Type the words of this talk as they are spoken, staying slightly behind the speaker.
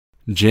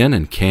Jen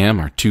and Cam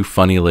are two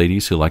funny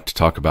ladies who like to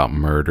talk about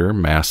murder,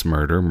 mass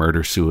murder,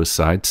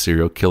 murder-suicide,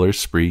 serial killers,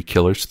 spree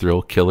killers,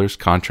 thrill killers,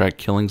 contract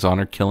killings,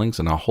 honor killings,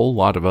 and a whole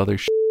lot of other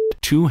shit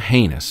too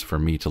heinous for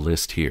me to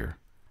list here.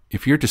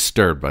 If you're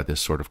disturbed by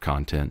this sort of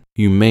content,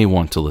 you may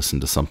want to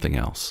listen to something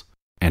else.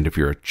 And if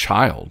you're a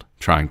child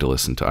trying to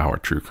listen to our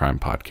true crime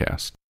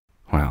podcast,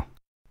 well,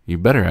 you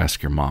better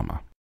ask your mama.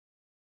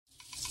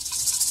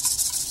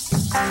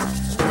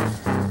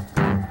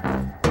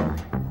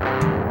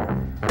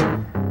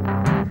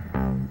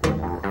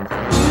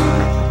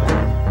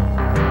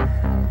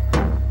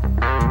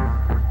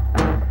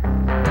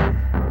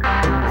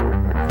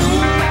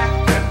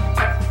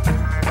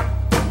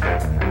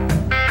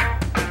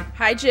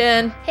 Hi,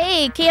 Jen.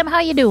 Hey, Cam,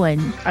 how you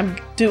doing? I'm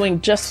doing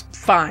just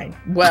fine.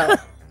 Well,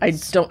 I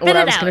don't know what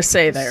I was going to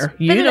say there.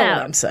 You know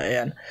what I'm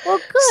saying. Well,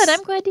 good.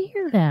 I'm glad to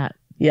hear that.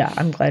 Yeah,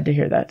 I'm glad to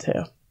hear that,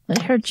 too.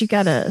 I heard you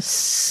got a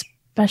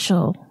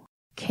special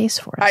case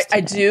for us I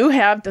do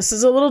have. This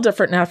is a little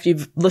different now. If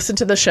you've listened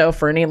to the show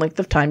for any length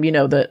of time, you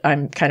know that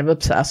I'm kind of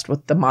obsessed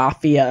with the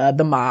mafia,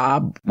 the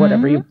mob,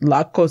 whatever you,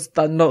 La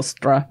Costa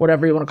Nostra,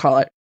 whatever you want to call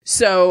it.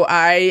 So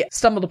I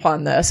stumbled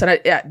upon this and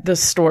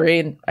this story,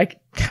 and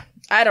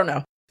I don't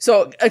know.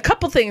 So a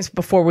couple things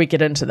before we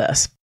get into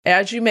this.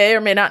 As you may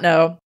or may not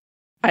know,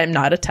 I am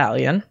not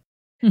Italian.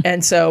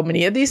 And so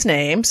many of these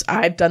names,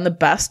 I've done the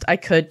best I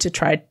could to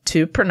try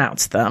to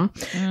pronounce them.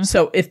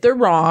 So if they're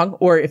wrong,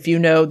 or if you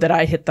know that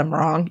I hit them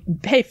wrong,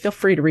 hey, feel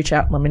free to reach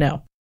out and let me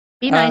know.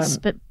 Be nice,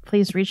 but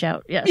please reach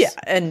out. Yes. Yeah.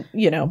 And,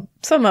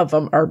 some of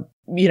them are,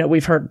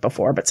 we've heard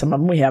before, but some of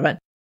them we haven't.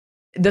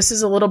 This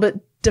is a little bit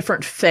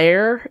different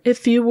fare,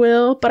 if you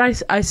will, but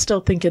I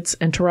still think it's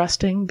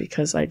interesting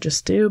because I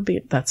just do.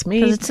 That's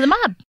me. Because it's the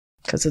mob.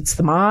 Because it's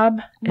the mob.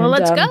 Well,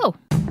 let's go.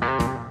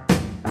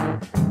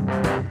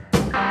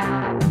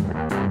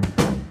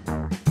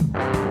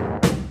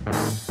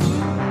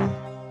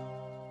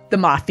 The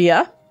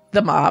mafia,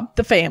 the mob,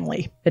 the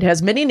family. It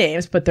has many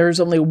names, but there's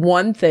only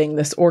one thing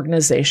this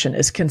organization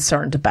is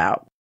concerned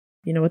about.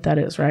 You know what that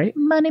is, right?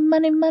 Money,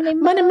 money, money,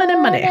 money, money,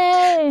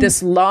 money.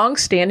 This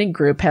long-standing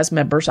group has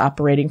members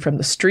operating from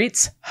the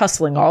streets,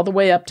 hustling all the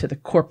way up to the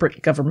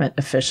corporate government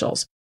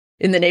officials.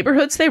 In the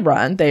neighborhoods they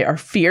run, they are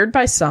feared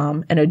by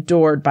some and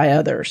adored by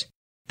others.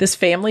 This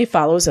family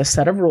follows a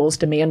set of rules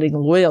demanding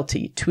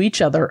loyalty to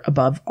each other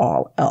above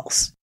all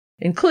else,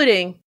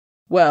 including,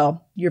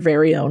 well, your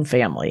very own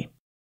family.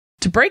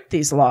 To break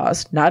these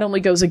laws not only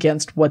goes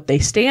against what they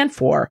stand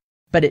for,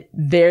 but it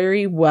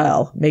very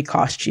well may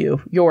cost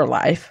you your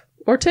life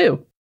or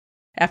two.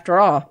 After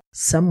all,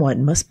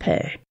 someone must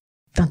pay.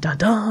 Dun, dun,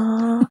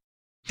 dun.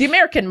 The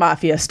American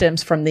Mafia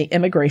stems from the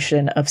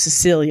immigration of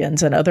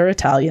Sicilians and other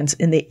Italians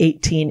in the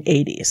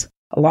 1880s.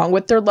 Along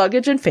with their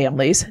luggage and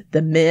families,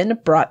 the men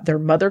brought their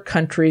mother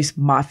country's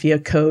mafia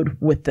code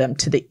with them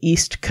to the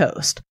East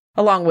Coast,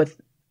 along with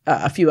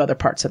a few other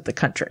parts of the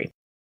country.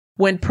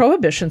 When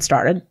Prohibition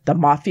started, the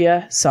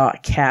mafia saw a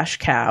cash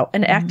cow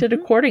and acted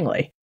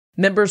accordingly.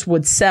 Members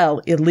would sell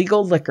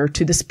illegal liquor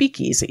to the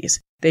speakeasies.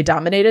 They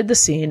dominated the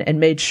scene and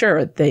made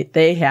sure that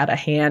they had a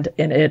hand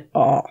in it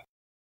all.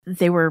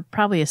 They were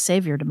probably a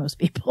savior to most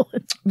people.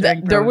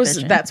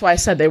 That's why I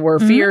said they were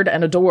feared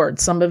and adored.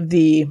 Some of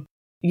the,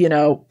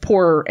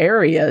 poorer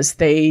areas,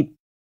 they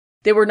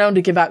were known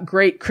to give out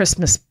great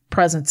Christmas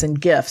presents and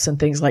gifts and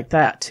things like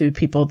that to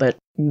people that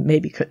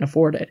maybe couldn't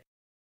afford it.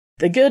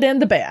 The good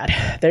and the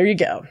bad. There you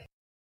go.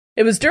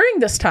 It was during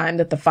this time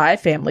that the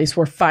five families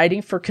were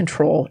fighting for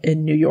control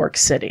in New York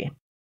City.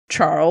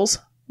 Charles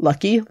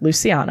Lucky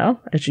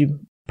Luciano, as you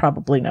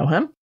probably know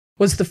him,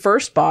 was the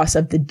first boss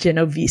of the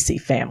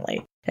Genovese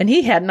family, and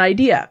he had an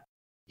idea.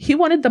 He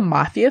wanted the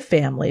mafia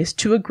families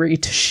to agree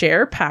to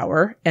share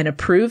power and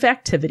approve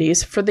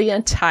activities for the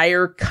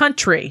entire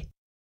country.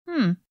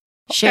 Okay.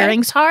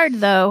 Sharing's hard,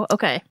 though.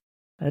 Okay.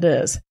 It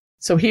is.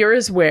 So here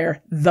is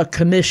where the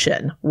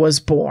Commission was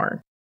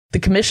born. The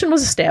commission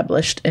was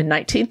established in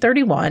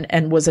 1931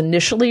 and was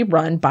initially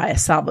run by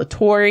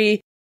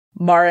Salvatore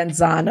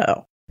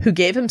Maranzano, who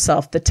gave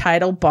himself the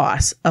title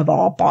boss of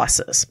all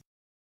bosses.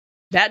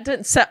 That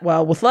didn't set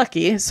well with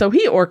Lucky, so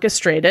he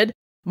orchestrated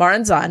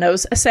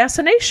Maranzano's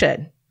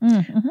assassination.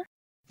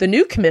 The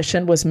new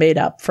commission was made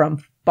up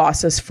from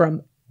bosses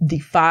from the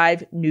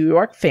five New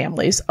York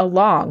families,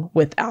 along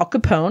with Al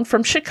Capone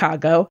from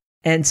Chicago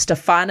and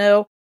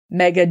Stefano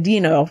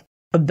Magaddino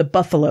of the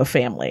Buffalo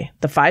family.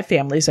 The five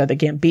families are the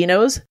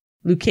Gambinos,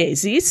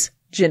 Lucchese's,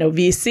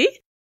 Genovese,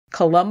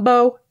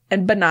 Colombo,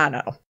 and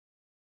Bonanno.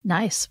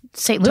 Nice.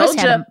 St. Louis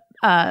had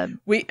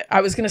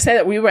I was going to say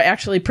that we were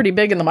actually pretty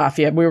big in the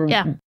mafia. We were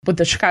with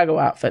the Chicago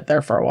outfit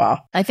there for a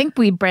while. I think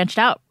we branched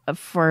out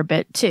for a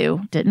bit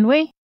too, didn't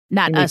we?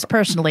 Not us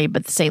personally,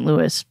 but the St.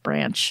 Louis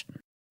branch.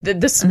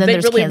 And then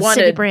there's really Kansas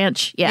City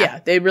branch. Yeah,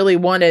 they really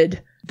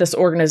wanted this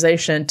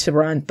organization to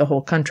run the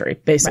whole country,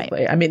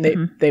 basically. Right. I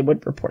mean, they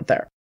would report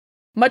there.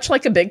 Much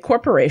like a big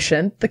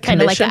corporation, the commission...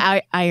 Kind of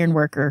like an iron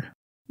worker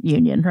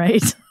union,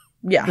 right?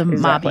 Yeah, the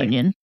mob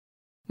union.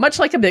 Much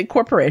like a big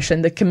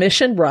corporation, the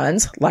commission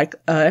runs like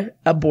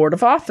a board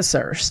of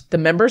officers. The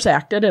members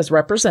acted as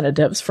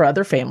representatives for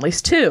other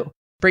families too,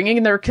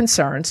 bringing their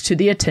concerns to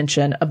the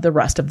attention of the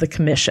rest of the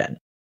commission.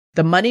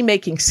 The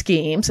money-making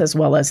schemes, as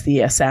well as the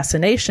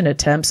assassination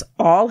attempts,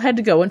 all had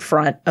to go in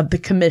front of the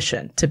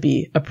commission to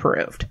be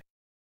approved.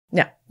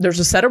 Now, there's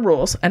a set of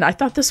rules, and I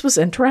thought this was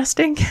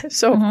interesting.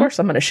 So, of course,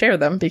 I'm going to share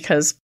them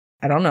because,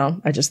 I don't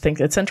know, I just think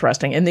it's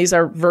interesting. And these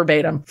are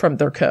verbatim from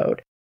their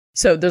code.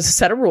 So there's a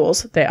set of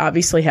rules. They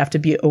obviously have to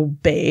be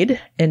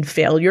obeyed, and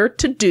failure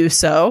to do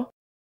so.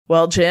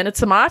 Well, Jen,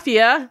 it's the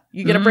mafia.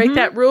 You going to break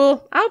that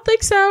rule? I don't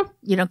think so.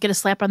 You don't get a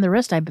slap on the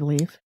wrist, I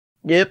believe.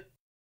 Yep.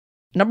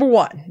 Number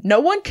 1, no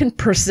one can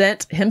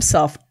present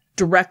himself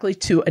directly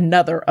to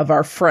another of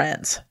our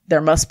friends.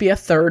 There must be a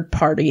third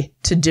party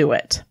to do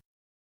it.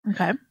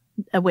 Okay.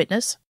 A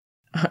witness.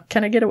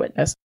 Can I get a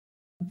witness?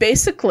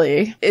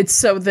 Basically, it's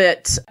so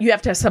that you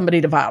have to have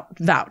somebody to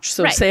vouch.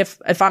 So say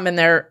if I'm in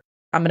there,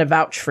 I'm going to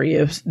vouch for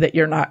you that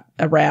you're not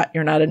a rat,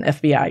 you're not an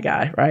FBI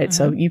guy, right?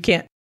 So you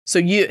can't,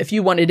 if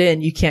you wanted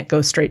in, you can't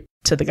go straight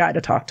to the guy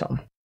to talk to him.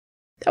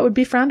 That would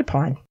be frowned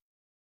upon.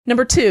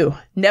 Number 2,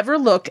 never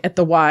look at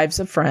the wives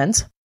of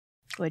friends.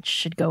 Which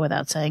should go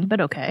without saying,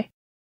 but okay.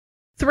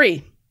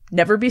 3,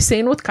 never be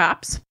seen with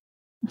cops.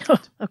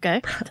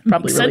 Okay.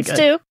 Probably really good.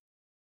 Too.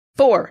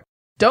 4,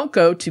 don't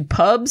go to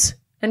pubs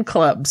and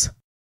clubs.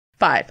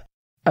 5,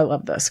 I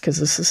love this because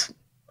this is,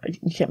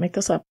 you can't make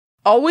this up.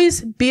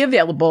 Always be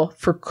available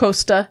for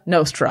Costa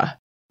Nostra.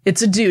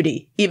 It's a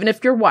duty, even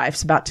if your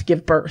wife's about to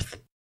give birth.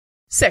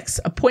 6,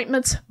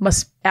 appointments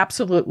must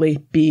absolutely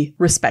be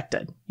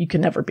respected. You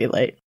can never be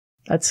late.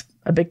 That's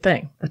a big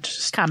thing. That's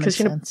just common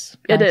sense.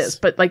 It is,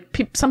 but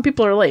like some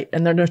people are late,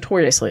 and they're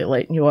notoriously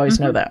late, and you always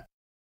know that.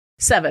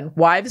 7,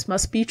 wives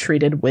must be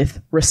treated with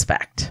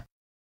respect.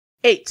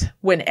 8,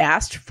 when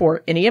asked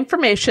for any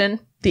information,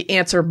 the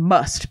answer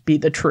must be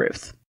the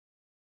truth.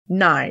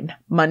 9,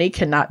 money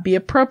cannot be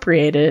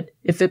appropriated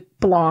if it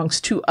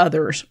belongs to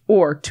others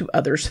or to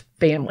others'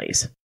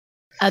 families.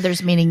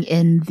 Others meaning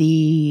in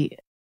the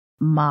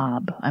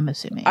mob, I'm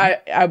assuming.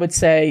 I would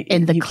say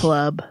in the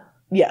club.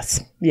 Yes.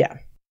 Yeah.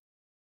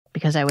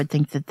 Because I would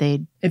think that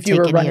they'd if you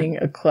were running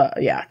a club,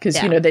 because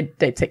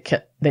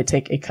they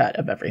take a cut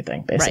of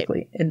everything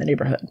basically in the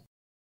neighborhood.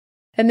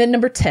 And then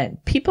number 10,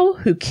 people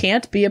who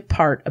can't be a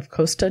part of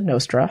Costa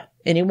Nostra,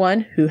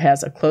 anyone who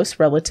has a close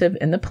relative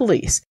in the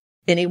police,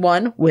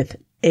 anyone with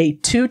a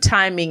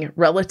two-timing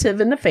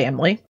relative in the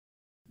family,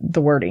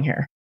 the wording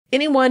here,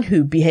 anyone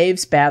who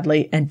behaves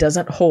badly and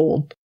doesn't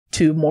hold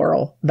to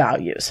moral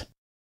values.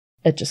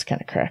 It just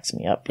kind of cracks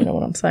me up, you know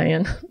what I'm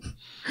saying?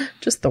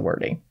 Just the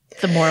wording.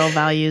 The moral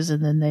values,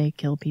 and then they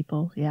kill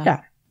people. Yeah.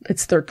 Yeah.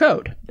 It's their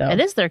code, though. It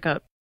is their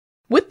code.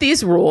 With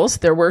these rules,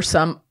 there were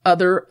some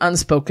other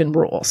unspoken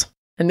rules.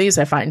 And these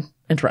I find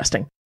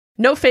interesting.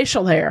 No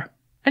facial hair.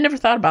 I never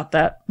thought about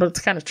that, but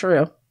it's kind of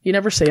true. You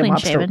never see a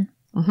mobster. Clean-shaven.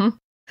 Mm-hmm. I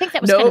think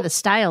that was kind of the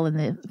style in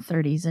the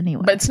 30s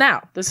anyway. But it's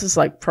now. This is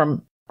like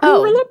from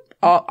all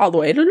the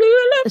way.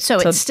 So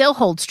it still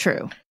holds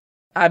true.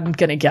 I'm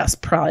going to guess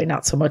probably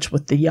not so much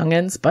with the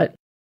youngins, but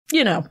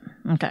you know.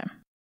 Okay.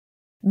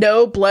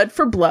 No blood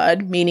for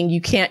blood, meaning you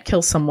can't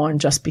kill someone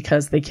just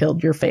because they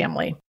killed your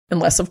family.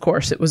 Unless, of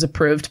course, it was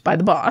approved by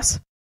the boss.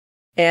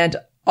 And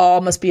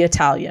all must be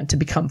Italian to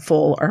become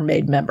full or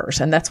made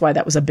members. And that's why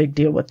that was a big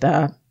deal with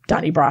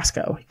Donnie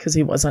Brasco, because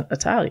he wasn't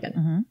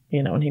Italian,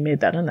 and he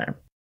made that in there.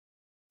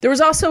 There was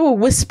also a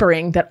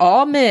whispering that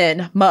all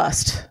men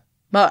must,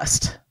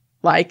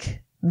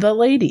 like the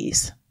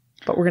ladies.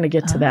 But we're going to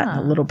get to that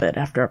in a little bit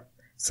after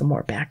some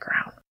more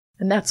background.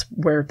 And that's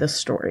what this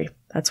story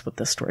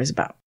is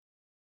about.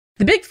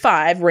 The Big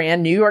Five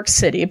ran New York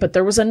City, but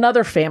there was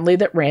another family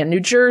that ran New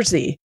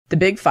Jersey. The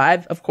Big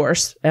Five, of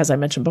course, as I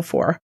mentioned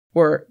before,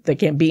 were the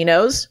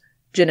Gambinos,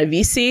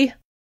 Genovese,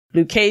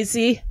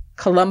 Lucchese,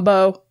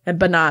 Colombo, and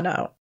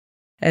Bonanno.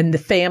 And the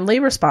family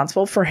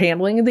responsible for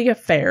handling the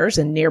affairs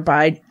in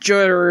nearby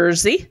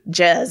Jersey,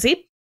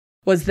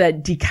 was the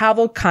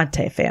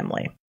DiCavalcante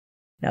family.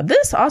 Now,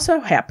 this also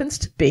happens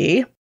to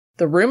be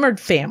the rumored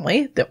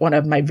family that one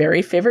of my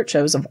very favorite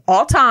shows of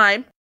all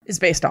time is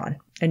based on.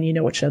 And you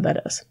know what show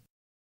that is.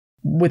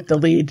 With the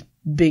lead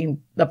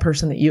being the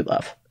person that you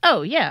love.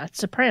 Oh, yeah.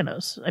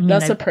 Sopranos. I mean, The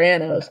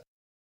Sopranos.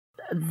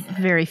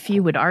 Very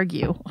few would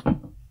argue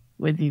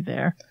with you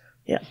there.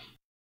 Yeah.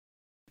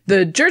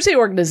 The Jersey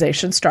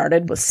organization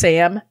started with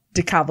Sam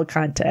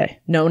DiCavalcante,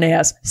 known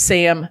as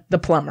Sam the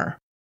Plumber,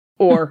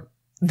 or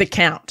the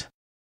Count.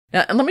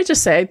 Now, and let me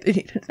just say,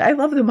 I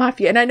love the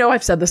Mafia, and I know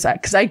I've said this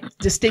because I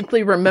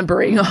distinctly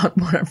remembering on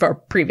one of our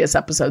previous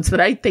episodes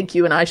that I think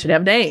you and I should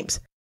have names.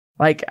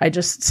 Like, I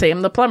just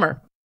Sam the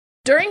Plumber.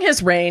 During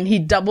his reign, he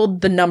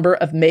doubled the number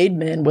of made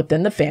men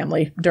within the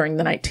family during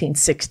the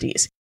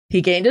 1960s.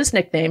 He gained his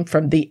nickname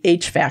from the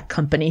HVAC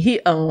company he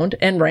owned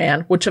and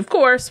ran, which, of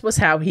course, was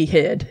how he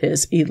hid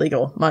his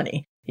illegal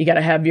money. You got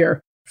to have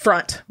your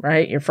front,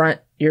 right?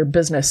 Your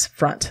business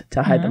front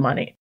to hide the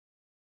money.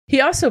 He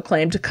also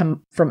claimed to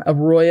come from a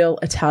royal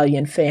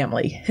Italian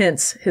family,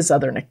 hence his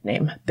other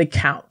nickname, the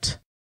Count.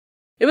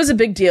 It was a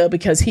big deal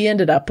because he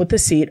ended up with a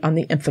seat on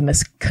the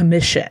infamous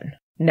commission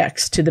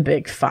next to the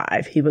Big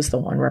Five. He was the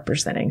one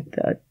representing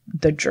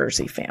the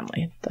Jersey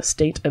family, the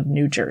state of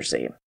New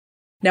Jersey.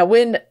 Now,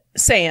 when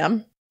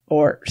Sam,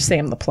 or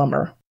Sam the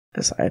Plumber,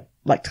 as I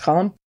like to call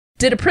him,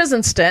 did a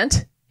prison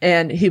stint,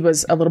 and he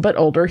was a little bit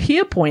older, he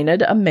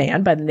appointed a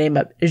man by the name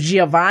of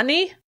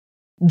Giovanni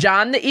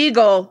John the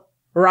Eagle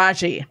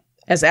Raji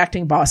as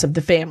acting boss of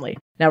the family.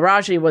 Now,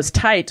 Raji was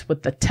tight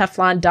with the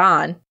Teflon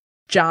Don,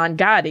 John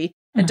Gotti,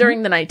 and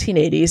during the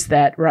 1980s,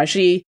 that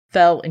Raji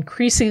fell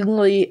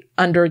increasingly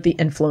under the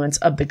influence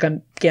of the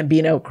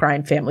Gambino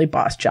crime family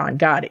boss, John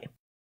Gotti.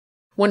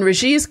 When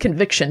Raji's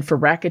conviction for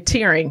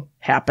racketeering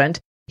happened,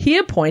 he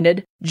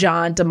appointed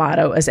John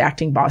D'Amato as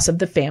acting boss of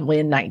the family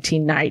in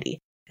 1990.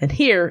 And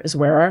here is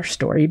where our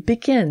story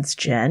begins,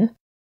 Jen.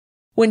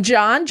 When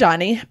John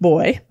Johnny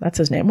Boy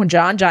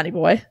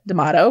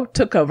D'Amato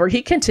took over,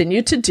 he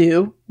continued to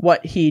do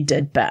what he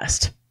did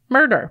best: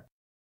 murder.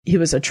 He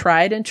was a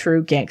tried and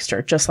true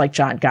gangster, just like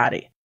John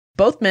Gotti.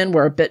 Both men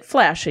were a bit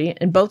flashy,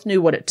 and both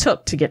knew what it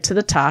took to get to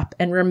the top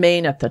and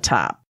remain at the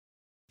top.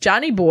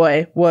 Johnny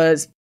Boy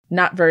was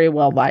not very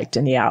well liked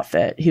in the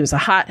outfit. He was a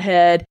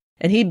hothead,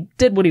 and he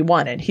did what he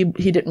wanted. He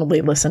didn't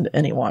really listen to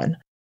anyone.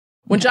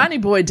 When Johnny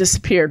Boy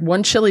disappeared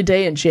one chilly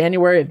day in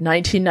January of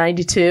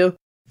 1992,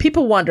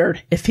 people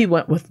wondered if he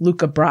went with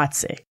Luca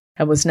Brasi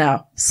and was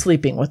now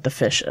sleeping with the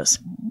fishes.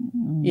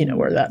 You know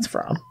where that's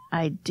from.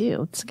 I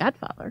do. It's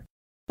Godfather.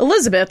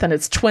 Elizabeth and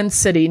its twin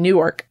city,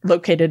 Newark,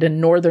 located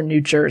in northern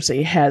New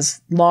Jersey, has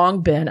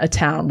long been a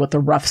town with a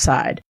rough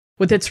side.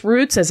 With its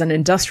roots as an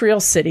industrial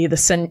city,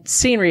 the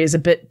scenery is a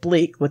bit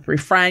bleak, with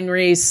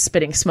refineries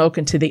spitting smoke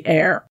into the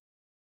air.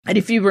 And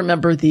if you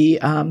remember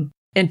the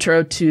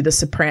intro to The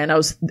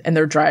Sopranos, and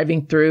they're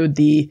driving through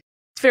it's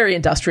very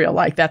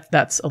industrial-like.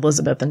 That's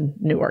Elizabeth and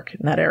Newark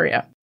in that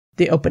area,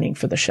 the opening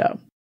for the show.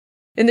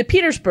 In the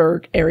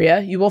Petersburg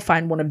area, you will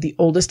find one of the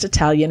oldest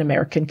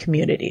Italian-American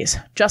communities.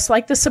 Just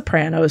like The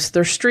Sopranos,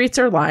 their streets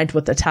are lined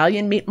with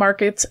Italian meat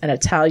markets and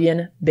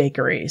Italian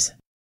bakeries.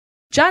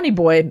 Johnny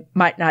Boy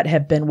might not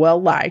have been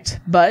well-liked,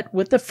 but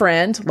with a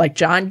friend like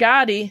John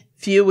Gotti,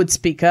 few would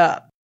speak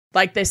up.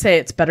 Like they say,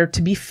 it's better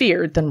to be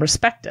feared than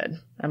respected.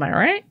 Am I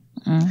right?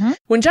 Mm-hmm.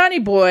 When Johnny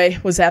Boy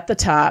was at the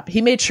top,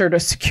 he made sure to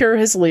secure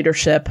his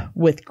leadership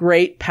with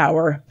great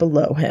power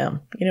below him.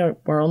 You know,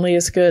 we're only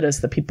as good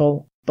as the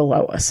people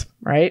below us,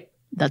 right?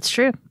 That's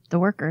true. The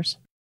workers.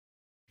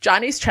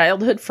 Johnny's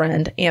childhood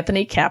friend,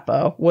 Anthony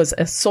Capo, was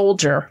a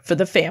soldier for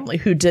the family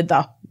who did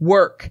the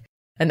work,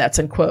 and that's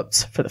in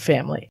quotes, for the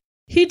family.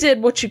 He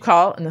did what you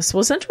call, and this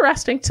was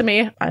interesting to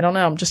me, I don't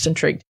know, I'm just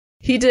intrigued.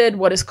 He did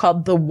what is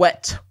called the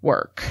wet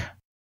work.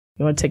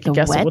 You want to take a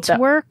guess at what that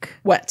work?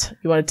 Wet.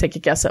 You want to take a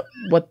guess at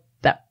what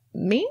that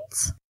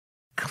means?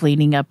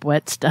 Cleaning up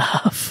wet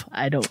stuff.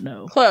 I don't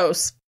know.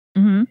 Close.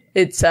 Mm-hmm.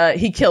 It's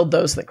he killed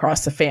those that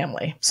crossed the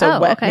family.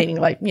 So wet meaning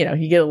like, you know,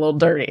 you get a little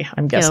dirty.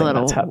 I'm guessing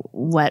that's how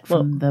wet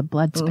from the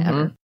blood spatter.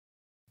 Mm-hmm.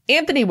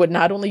 Anthony would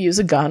not only use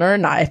a gun or a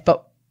knife,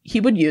 but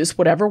he would use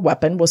whatever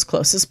weapon was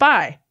closest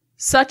by,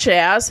 such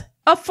as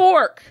a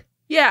fork.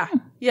 Yeah.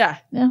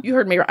 You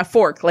heard me right. A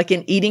fork, like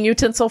an eating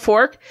utensil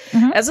fork.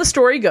 Mm-hmm. As the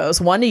story goes,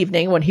 one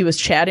evening when he was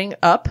chatting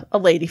up a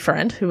lady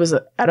friend who was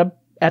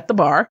at the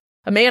bar,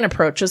 a man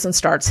approaches and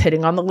starts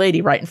hitting on the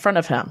lady right in front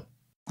of him.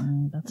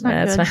 That's not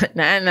good.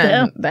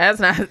 That's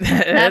not.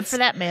 Not for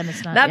that man.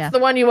 It's not. That's the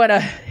one you want to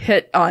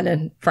hit on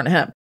in front of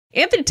him.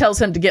 Anthony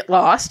tells him to get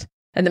lost,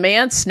 and the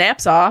man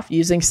snaps off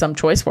using some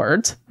choice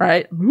words.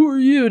 Right? Who are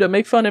you to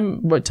make fun of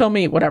him? Tell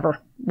me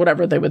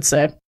whatever they would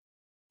say.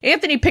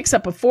 Anthony picks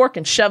up a fork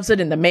and shoves it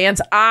in the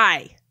man's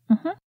eye.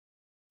 Mm-hmm.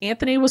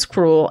 Anthony was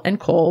cruel and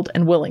cold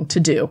and willing to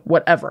do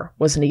whatever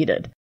was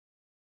needed.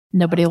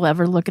 Nobody will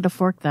ever look at a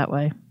fork that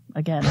way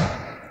again.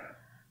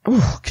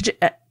 Could you?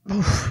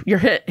 You're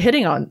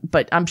hitting on,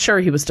 but I'm sure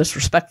he was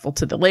disrespectful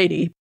to the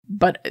lady,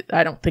 but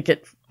I don't think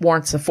it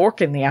warrants a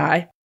fork in the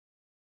eye.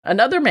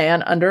 Another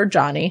man under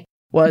Johnny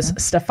was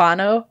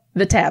Stefano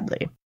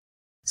Vitali.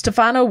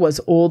 Stefano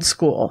was old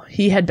school.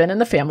 He had been in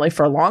the family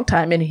for a long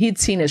time, and he'd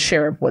seen his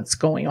share of what's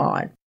going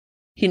on.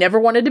 He never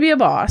wanted to be a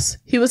boss.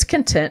 He was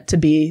content to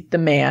be the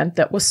man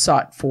that was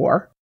sought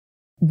for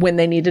when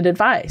they needed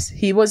advice.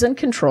 He was in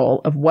control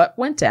of what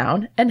went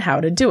down and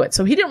how to do it.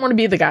 So he didn't want to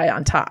be the guy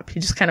on top. He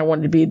just kind of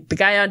wanted to be the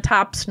guy on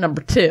top's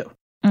number two,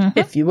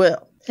 if you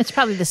will. It's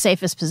probably the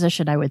safest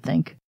position, I would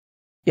think.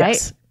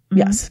 Yes.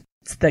 Right? Yes.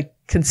 It's the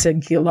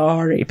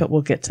consigliere, but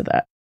we'll get to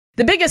that.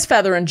 The biggest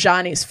feather in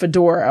Johnny's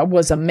fedora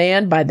was a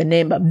man by the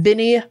name of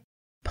Vinny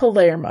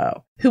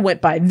Palermo, who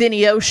went by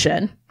Vinny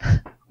Ocean,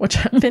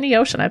 Vinny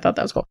Ocean, I thought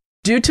that was cool,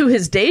 due to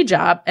his day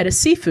job at a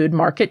seafood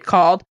market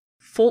called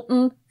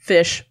Fulton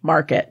Fish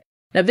Market.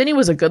 Now, Vinny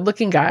was a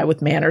good-looking guy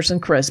with manners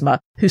and charisma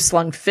who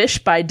slung fish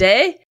by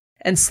day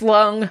and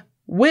slung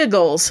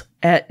Wiggles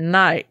at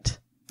night.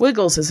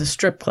 Wiggles is a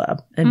strip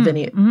club, and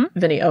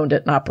Vinny owned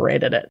it and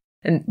operated it.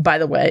 And by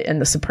the way, in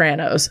The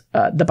Sopranos,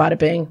 the Bada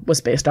Bing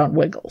was based on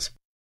Wiggles.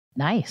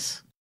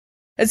 Nice.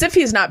 As if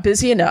he's not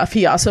busy enough,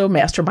 he also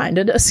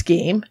masterminded a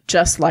scheme,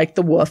 just like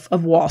the Wolf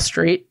of Wall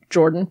Street,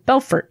 Jordan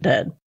Belfort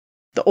did.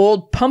 The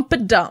old pump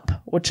and dump,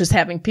 which is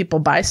having people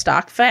buy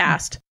stock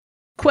fast,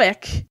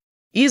 quick,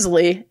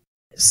 easily,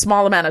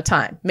 small amount of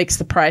time, makes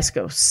the price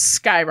go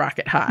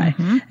skyrocket high.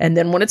 Mm-hmm. And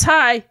then when it's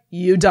high,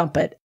 you dump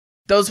it.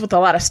 Those with a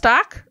lot of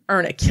stock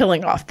earn a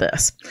killing off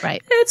this.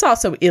 Right. It's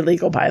also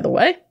illegal, by the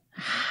way.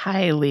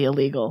 Highly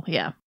illegal,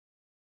 yeah.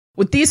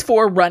 With these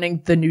four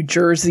running the New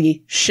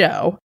Jersey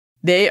show,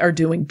 they are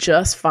doing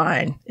just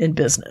fine in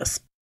business.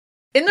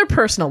 In their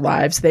personal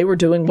lives, they were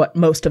doing what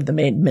most of the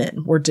main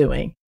men were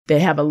doing. They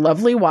have a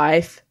lovely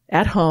wife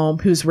at home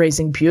who's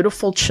raising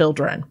beautiful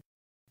children.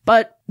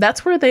 But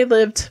that's where they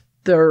lived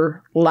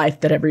their life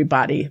that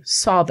everybody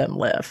saw them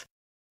live.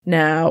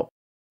 Now,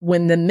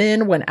 when the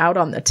men went out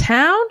on the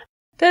town,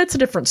 that's a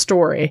different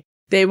story.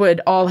 They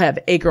would all have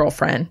a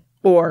girlfriend,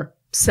 or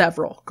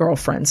several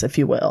girlfriends, if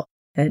you will.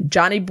 And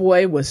Johnny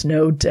Boy was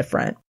no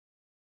different.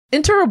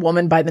 Enter a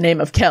woman by the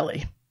name of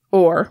Kelly,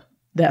 or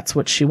that's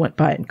what she went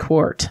by in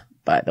court,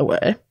 by the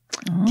way.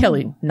 Oh.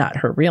 Kelly, not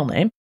her real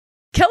name.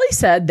 Kelly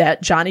said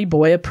that Johnny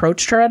Boy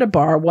approached her at a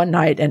bar one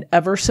night and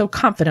ever so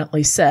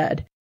confidently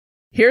said,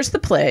 "Here's the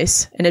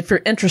place, and if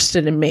you're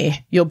interested in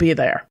me, you'll be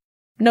there.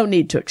 No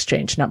need to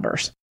exchange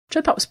numbers." Which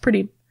I thought was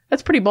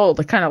that's pretty bold.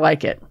 I kind of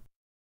like it.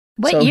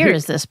 What year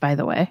is this, by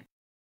the way?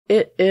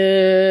 It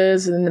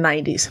is in the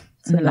 90s.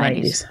 It's in the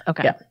 90s.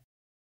 Okay. Yeah.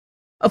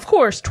 Of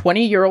course,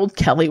 20-year-old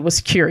Kelly was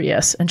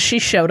curious, and she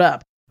showed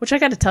up, which I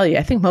got to tell you,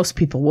 I think most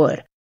people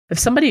would. If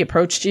somebody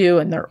approached you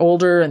and they're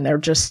older and they're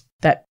just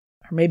that,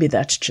 or maybe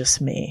that's just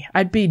me,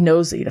 I'd be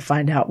nosy to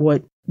find out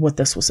what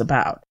this was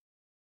about.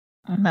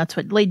 And that's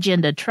what leads you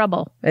into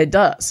trouble. It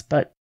does,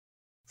 but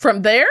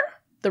from there,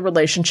 the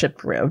relationship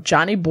grew.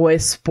 Johnny Boy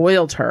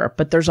spoiled her,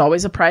 but there's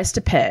always a price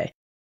to pay.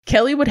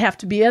 Kelly would have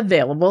to be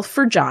available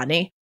for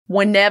Johnny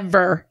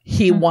whenever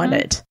he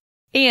wanted.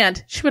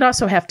 And she would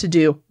also have to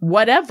do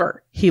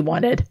whatever he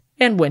wanted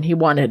and when he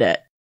wanted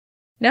it.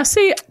 Now,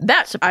 see,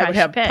 that I would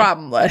have a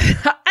problem with.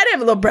 I'd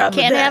have a little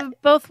problem with that. Can't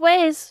have both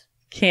ways.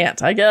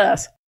 Can't, I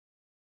guess.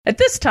 At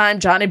this time,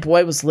 Johnny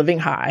Boy was living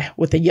high.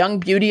 With a young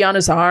beauty on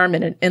his arm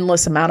and an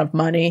endless amount of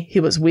money, he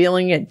was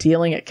wheeling and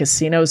dealing at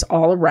casinos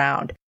all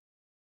around.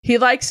 He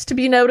likes to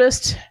be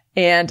noticed,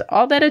 and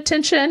all that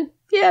attention,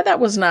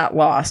 that was not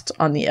lost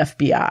on the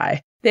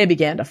FBI. They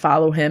began to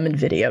follow him and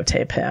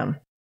videotape him.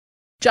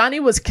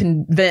 Johnny was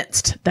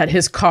convinced that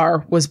his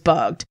car was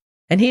bugged,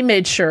 and he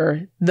made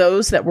sure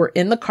those that were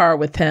in the car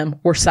with him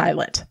were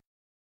silent.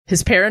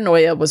 His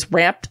paranoia was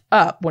ramped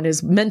up when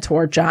his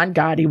mentor, John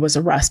Gotti, was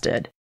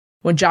arrested.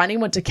 When Johnny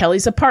went to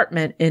Kelly's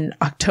apartment in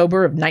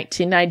October of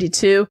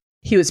 1992,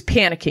 he was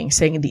panicking,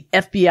 saying the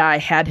FBI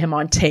had him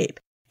on tape,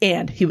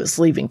 and he was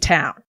leaving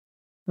town.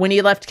 When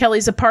he left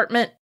Kelly's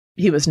apartment,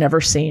 he was never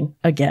seen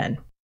again.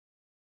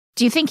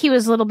 Do you think he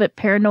was a little bit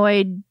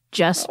paranoid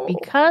just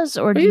because,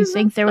 or do you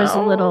think there was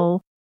a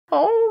little...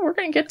 Oh, we're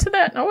going to get to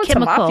that. No, it's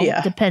chemical a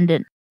mafia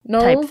dependent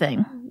type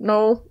thing.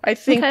 No, I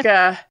think,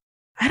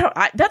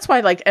 that's why,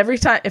 like, every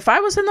time, if I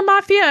was in the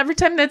mafia, every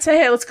time they'd say,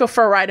 "Hey, let's go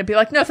for a ride," I'd be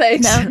like, "No,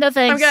 thanks. No,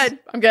 thanks.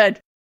 I'm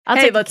good. I'll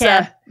take a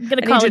cab. I'm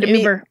going to call an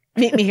Uber.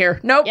 Meet me here."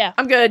 Nope, yeah.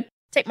 I'm good.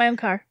 Take my own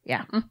car.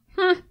 Yeah.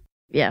 Mm-hmm.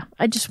 Yeah.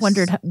 I just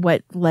wondered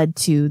what led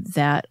to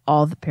that,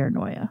 all the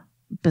paranoia.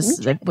 Was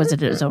it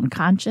his own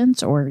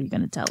conscience, or are you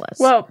going to tell us?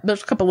 Well,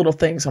 there's a couple little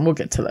things, and we'll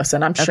get to this.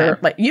 And I'm sure,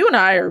 like, you and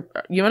I are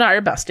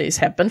besties,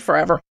 have been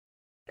forever.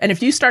 And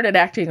if you started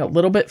acting a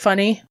little bit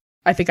funny,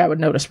 I think I would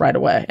notice right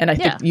away. And I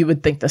think you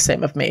would think the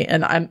same of me.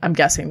 And I'm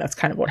guessing that's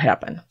kind of what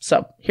happened.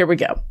 So here we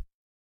go.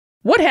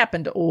 What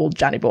happened to old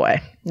Johnny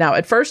Boy? Now,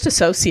 at first,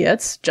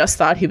 associates just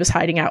thought he was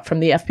hiding out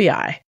from the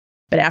FBI.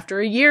 But after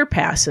a year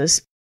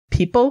passes,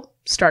 people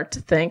start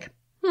to think,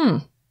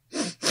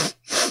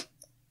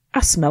 I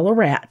smell a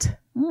rat.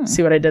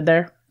 See what I did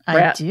there?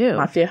 Rat, I do.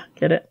 Mafia,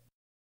 get it?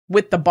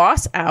 With the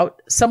boss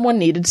out, someone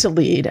needed to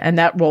lead, and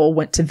that role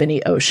went to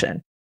Vinny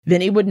Ocean.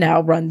 Vinny would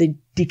now run the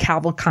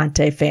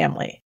DeCavalcante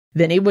family.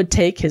 Vinny would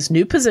take his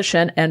new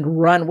position and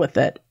run with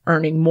it,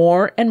 earning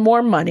more and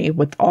more money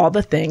with all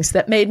the things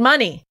that made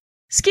money.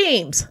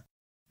 Schemes.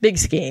 Big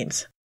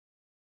schemes.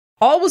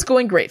 All was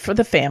going great for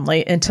the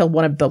family until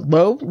one of the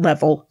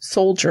low-level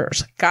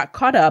soldiers got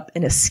caught up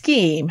in a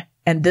scheme,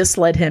 and this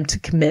led him to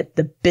commit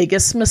the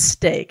biggest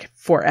mistake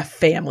for a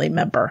family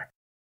member.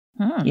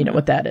 You know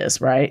what that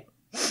is, right?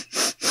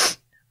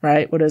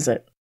 Right? What is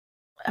it?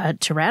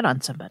 To rat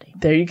on somebody.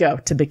 There you go.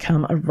 To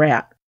become a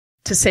rat.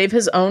 To save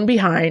his own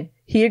behind,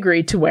 he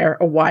agreed to wear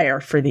a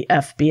wire for the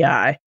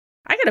FBI.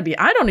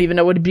 I don't even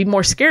know what would be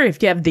more scary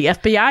if you have the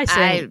FBI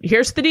saying,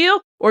 "Here's the deal,"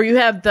 or you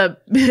have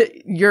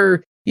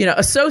your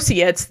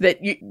associates that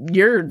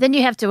you're. Then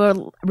you have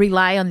to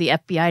rely on the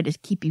FBI to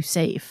keep you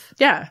safe.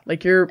 Yeah,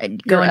 like you're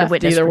going to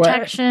witness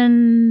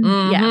protection.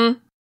 Mm-hmm. Yeah,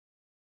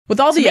 with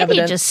all the evidence,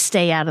 maybe just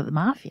stay out of the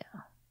mafia.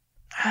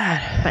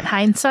 But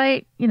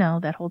hindsight,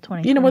 that whole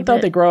 20. You know what though?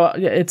 They grow up.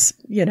 It's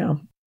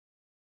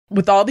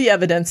With all the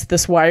evidence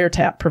this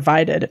wiretap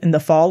provided, in the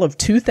fall of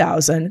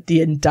 2000,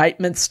 the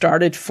indictment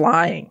started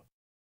flying.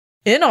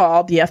 In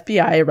all, the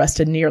FBI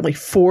arrested nearly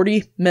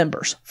 40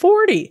 members.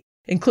 40!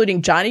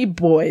 Including Johnny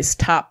Boy's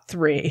top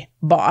three,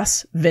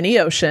 boss, Vinny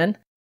Ocean,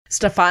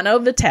 Stefano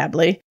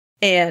Vitabli,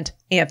 and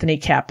Anthony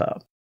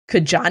Capo.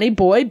 Could Johnny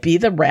Boy be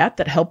the rat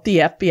that helped the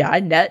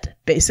FBI net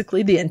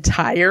basically the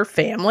entire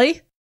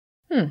family?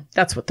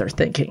 That's what they're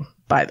thinking,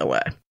 by the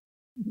way.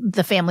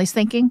 The family's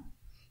thinking?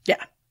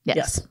 Yeah.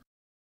 Yes.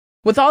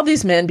 With all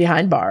these men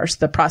behind bars,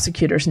 the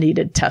prosecutors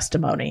needed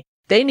testimony.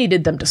 They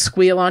needed them to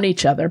squeal on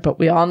each other, but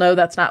we all know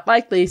that's not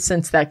likely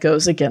since that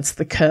goes against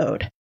the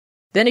code.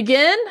 Then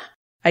again,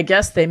 I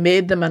guess they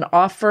made them an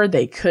offer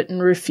they couldn't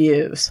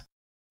refuse.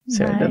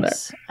 So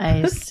nice.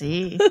 I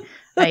see.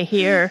 I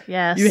hear,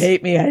 yes. You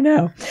hate me, I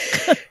know.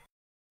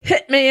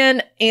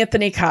 Hitman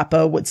Anthony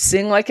Capo would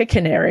sing like a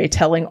canary,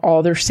 telling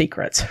all their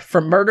secrets,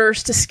 from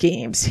murders to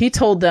schemes. He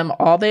told them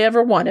all they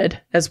ever wanted,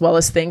 as well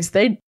as things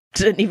they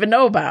didn't even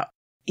know about.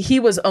 He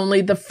was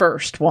only the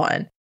first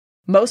one.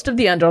 Most of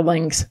the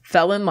underlings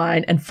fell in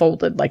line and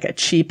folded like a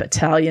cheap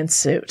Italian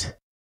suit.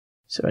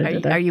 So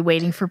are you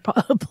waiting for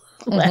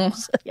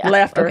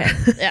laughter?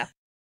 Okay. Yeah.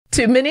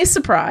 To many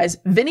surprise,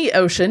 Vinny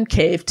Ocean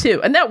caved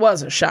too. And that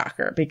was a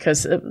shocker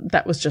because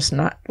that was just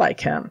not like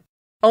him.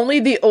 Only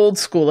the old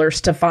schooler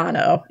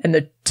Stefano and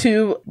the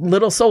two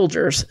little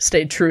soldiers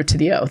stayed true to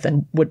the oath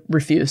and would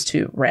refuse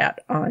to rat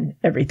on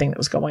everything that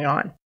was going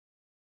on.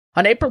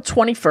 On April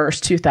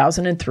 21st,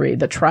 2003,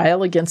 the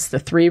trial against the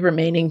three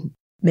remaining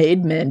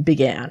made men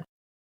began.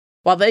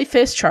 While they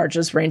faced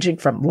charges ranging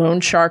from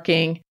loan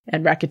sharking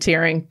and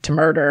racketeering to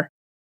murder,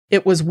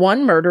 it was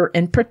one murder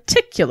in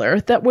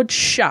particular that would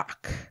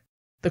shock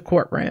the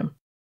courtroom.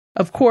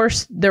 Of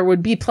course, there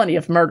would be plenty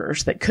of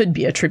murders that could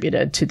be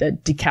attributed to the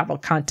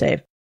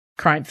DeCavalcante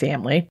crime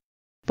family,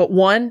 but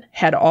one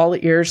had all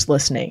ears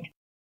listening.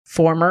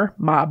 Former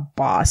mob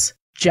boss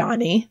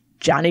Johnny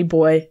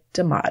Boy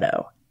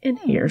D'Amato. And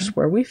here's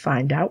where we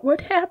find out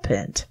what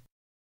happened.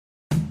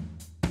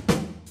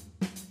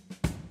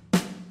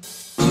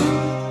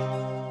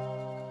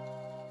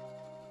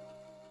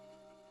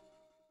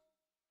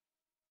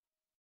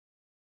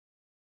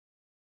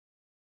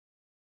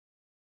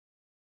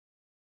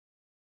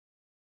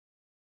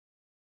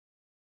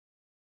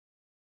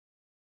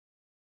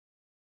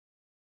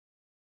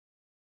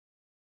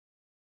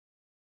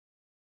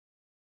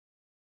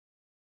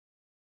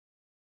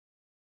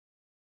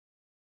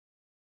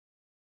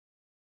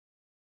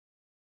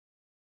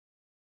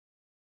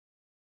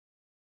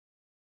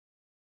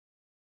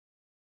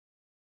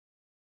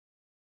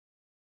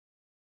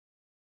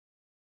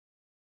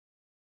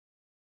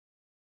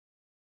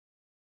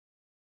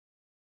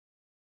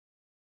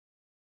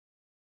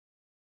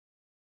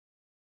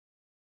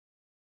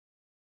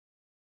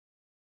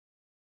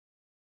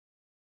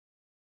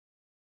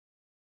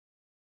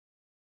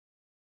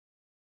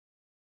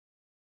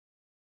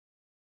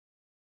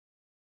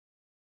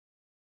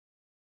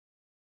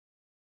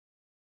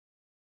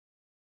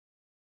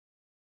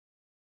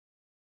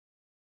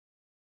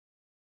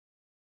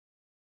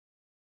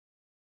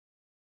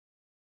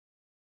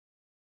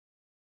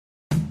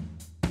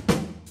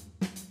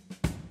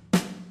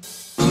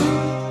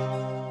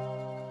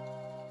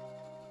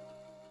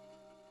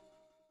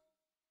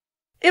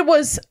 It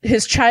was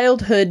his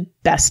childhood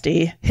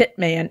bestie,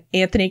 hitman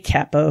Anthony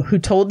Capo, who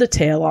told the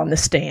tale on the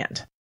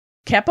stand.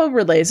 Capo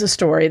relays a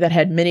story that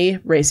had many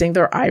raising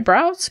their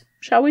eyebrows,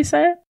 shall we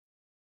say?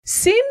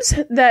 Seems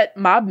that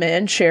mob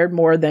men shared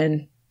more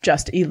than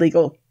just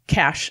illegal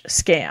cash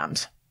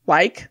scams,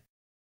 like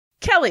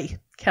Kelly.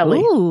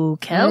 Ooh,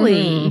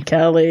 Kelly.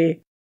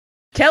 Kelly.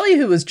 Kelly,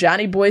 who was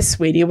Johnny Boy's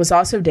sweetie, was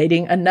also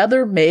dating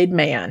another made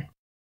man.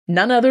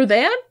 None other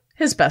than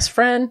his best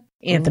friend,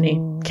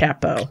 Anthony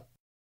Capo.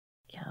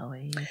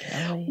 Kelly.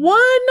 One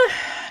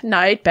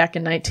night back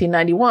in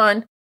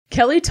 1991,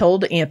 Kelly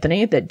told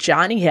Anthony that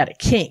Johnny had a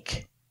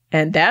kink,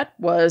 and that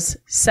was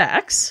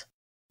sex.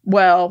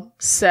 Well,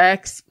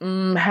 sex,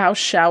 how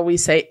shall we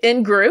say,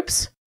 in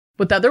groups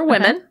with other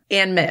women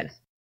and men.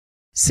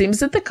 Seems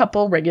that the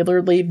couple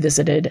regularly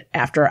visited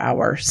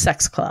after-hour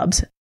sex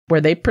clubs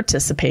where they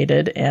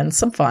participated in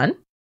some fun.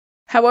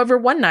 However,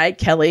 one night,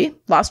 Kelly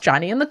lost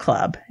Johnny in the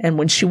club, and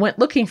when she went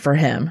looking for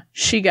him,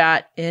 she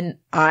got an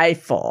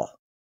eyeful.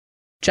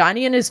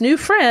 Johnny and his new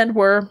friend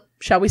were,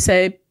 shall we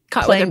say,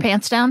 caught with their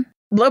pants down?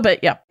 A little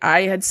bit, yeah.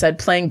 I had said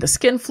playing the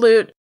skin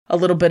flute, a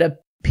little bit of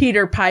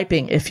Peter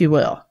piping, if you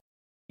will.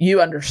 You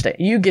understand.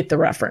 You get the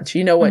reference.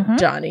 You know what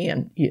Johnny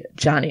and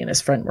his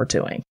friend were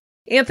doing.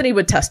 Anthony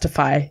would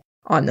testify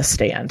on the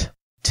stand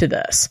to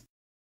this.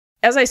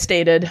 As I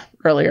stated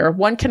earlier,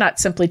 one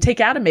cannot simply take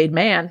out a made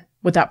man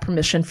without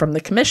permission from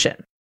the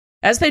commission.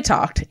 As they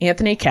talked,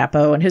 Anthony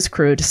Capo and his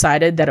crew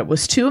decided that it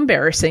was too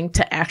embarrassing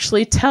to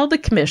actually tell the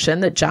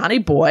commission that Johnny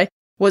Boy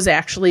was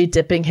actually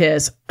dipping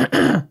his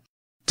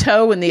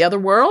toe in the other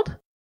world,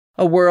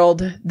 a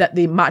world that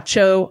the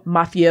macho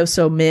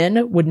mafioso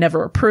men would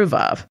never approve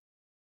of.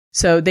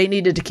 So they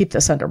needed to keep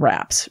this under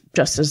wraps,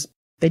 just as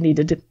they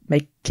needed to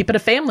keep it a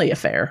family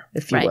affair,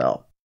 if you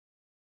will.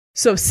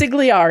 So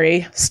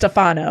Sigliari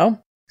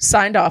Stefano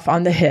signed off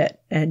on the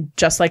hit, and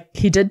just like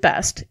he did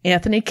best,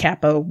 Anthony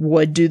Capo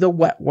would do the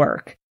wet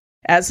work.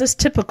 As is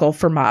typical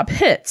for mob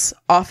hits,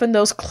 often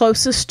those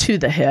closest to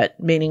the hit,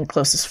 meaning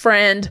closest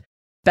friend,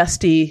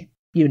 bestie,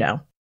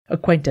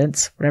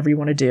 acquaintance, whatever you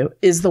want to do,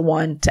 is the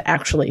one to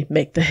actually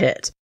make the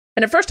hit.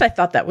 And at first I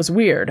thought that was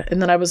weird.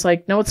 And then I was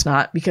like, no, it's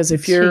not. Because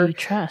if you're... who you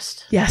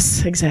trust.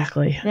 Yes,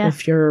 exactly. Yeah.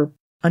 If you're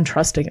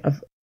untrusting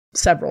of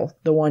several,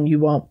 the one you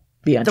won't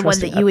be untrusting The one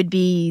that of. you would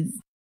be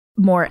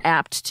more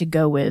apt to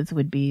go with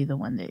would be the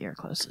one that you're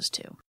closest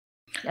to.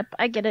 Yep,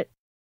 I get it.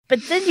 But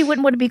then you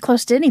wouldn't want to be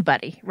close to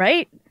anybody,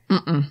 right?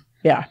 Mm-mm.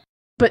 Yeah.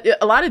 But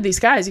a lot of these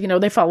guys,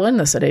 they fall in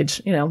this at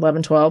age,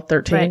 11, 12,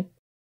 13. Right.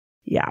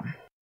 Yeah.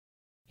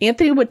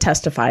 Anthony would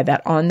testify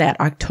that on that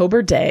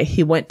October day,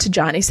 he went to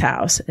Johnny's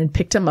house and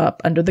picked him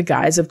up under the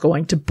guise of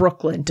going to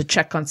Brooklyn to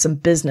check on some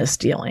business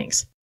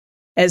dealings.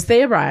 As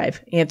they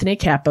arrive, Anthony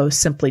Capo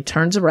simply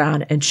turns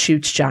around and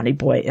shoots Johnny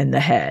Boy in the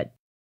head.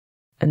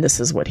 And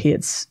this is what he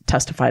had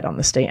testified on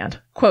the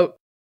stand. Quote,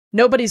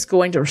 "Nobody's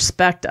going to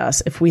respect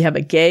us if we have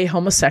a gay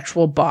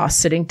homosexual boss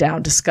sitting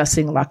down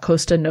discussing La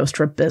Costa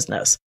Nostra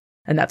business."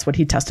 And that's what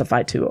he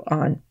testified to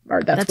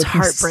that's what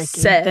heartbreaking.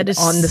 He said That is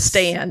on the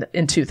stand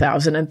in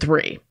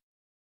 2003.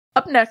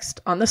 Up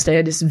next on the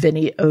stand is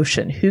Vinny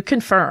Ocean, who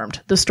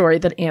confirmed the story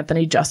that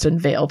Anthony just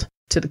unveiled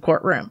to the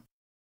courtroom.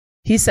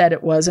 He said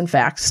it was, in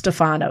fact,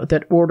 Stefano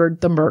that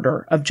ordered the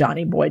murder of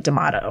Johnny Boy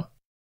D'Amato.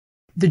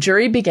 The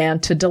jury began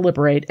to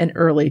deliberate in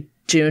early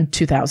June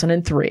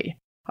 2003.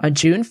 On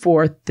June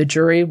 4th, the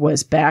jury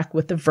was back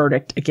with the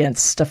verdict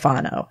against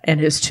Stefano and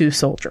his two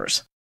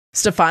soldiers.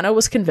 Stefano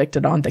was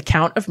convicted on the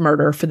count of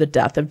murder for the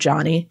death of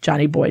Johnny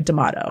Boy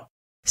D'Amato.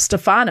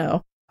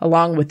 Stefano,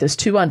 along with his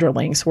two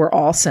underlings, were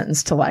all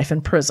sentenced to life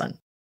in prison.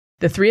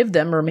 The three of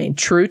them remained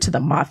true to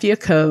the Mafia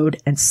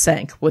code and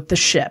sank with the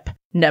ship,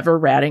 never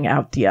ratting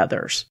out the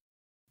others.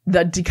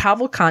 The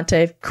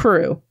DiCavalcante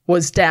crew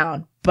was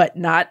down, but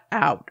not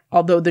out,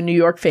 although the New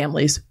York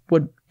families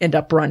would end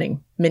up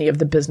running many of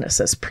the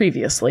businesses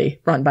previously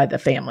run by the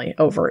family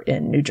over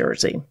in New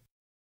Jersey.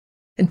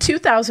 In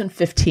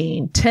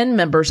 2015, 10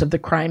 members of the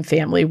crime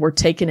family were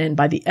taken in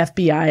by the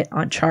FBI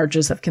on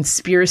charges of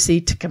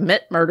conspiracy to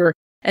commit murder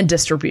and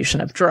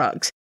distribution of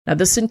drugs. Now,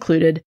 this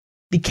included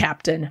the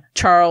captain,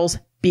 Charles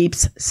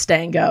Beeps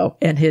Stango,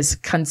 and his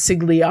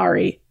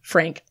consigliere,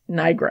 Frank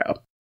Nigro.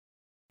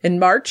 In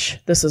March,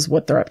 this is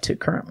what they're up to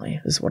currently,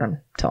 is what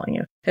I'm telling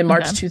you. In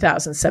March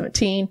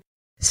 2017,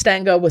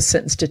 Stango was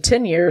sentenced to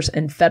 10 years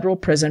in federal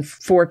prison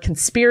for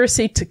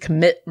conspiracy to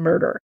commit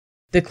murder.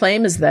 The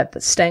claim is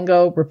that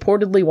Stango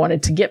reportedly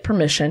wanted to get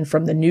permission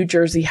from the New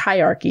Jersey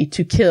hierarchy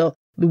to kill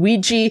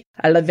Luigi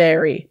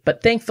Oliveri,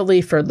 but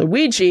thankfully for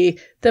Luigi,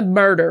 the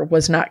murder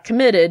was not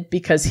committed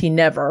because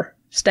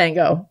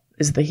Stango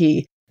is the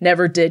he,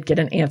 never did get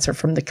an answer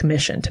from the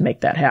commission to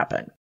make that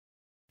happen.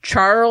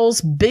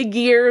 Charles Big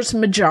Ears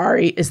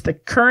Majari is the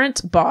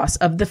current boss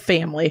of the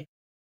family.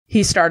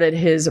 He started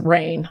his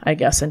reign, I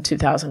guess, in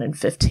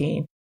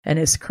 2015 and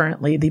is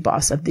currently the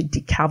boss of the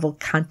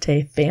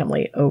DiCavalcante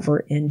family over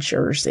in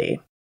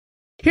Jersey.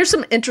 Here's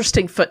some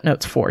interesting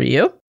footnotes for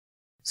you.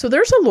 So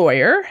there's a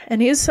lawyer,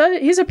 and he's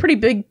a pretty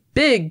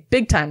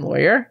big time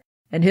lawyer,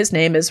 and his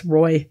name is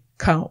Roy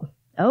Cohn.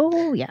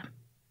 Oh, yeah.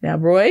 Now,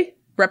 Roy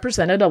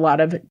represented a lot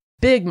of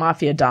big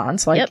mafia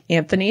dons like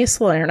Anthony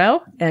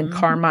Salerno and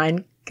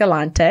Carmine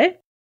Galante.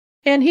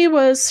 And he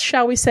was,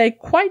 shall we say,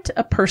 quite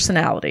a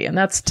personality, and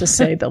that's to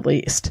say the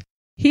least.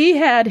 He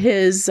had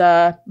his,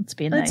 let's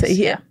be nice.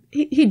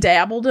 He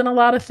dabbled in a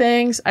lot of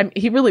things.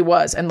 He really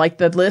was. And like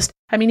the list,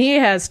 he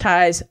has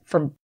ties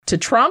to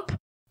Trump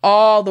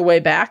all the way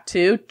back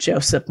to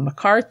Joseph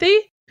McCarthy.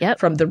 Yep.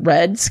 From the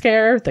Red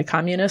Scare, the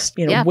communist,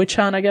 witch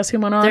hunt, I guess, he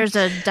went on. There's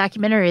a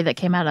documentary that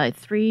came out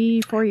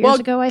 3-4 years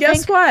ago, I think.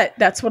 Guess what?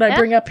 That's what I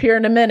bring up here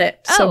in a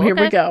minute. So here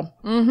we go.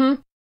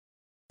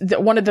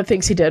 Mm-hmm. One of the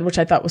things he did, which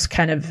I thought was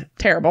kind of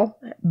terrible,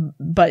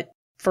 but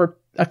for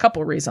a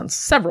couple of reasons,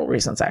 several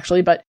reasons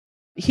actually, but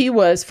he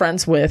was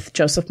friends with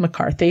Joseph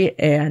McCarthy,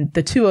 and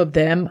the two of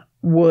them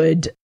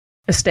would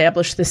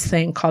establish this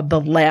thing called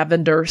the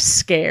Lavender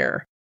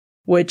Scare,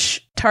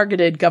 which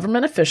targeted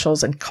government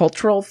officials and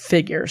cultural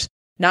figures,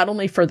 not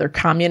only for their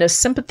communist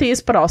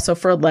sympathies, but also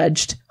for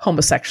alleged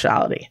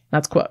homosexuality.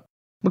 That's quote.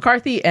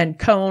 McCarthy and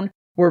Cohn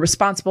were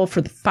responsible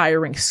for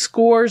firing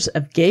scores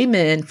of gay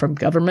men from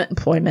government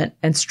employment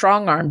and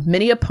strong-armed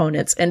many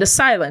opponents into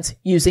silence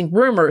using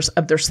rumors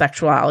of their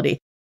sexuality.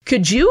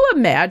 Could you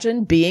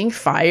imagine being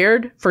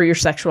fired for your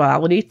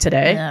sexuality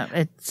today? Yeah,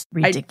 it's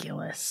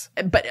ridiculous.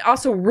 But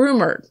also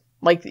rumored.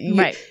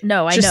 Right.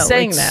 No, I know. Just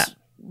saying it's that.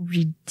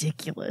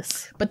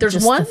 Ridiculous. But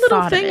there's one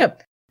little thing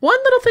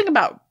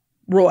about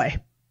Roy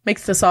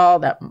makes this all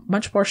that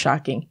much more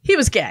shocking. He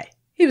was gay.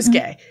 He was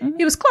gay. Mm-hmm.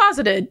 He was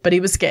closeted, but he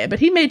was gay. But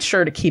he made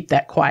sure to keep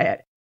that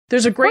quiet.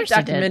 There's a great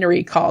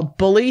documentary called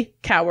Bully,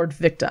 Coward,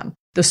 Victim,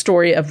 the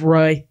story of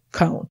Roy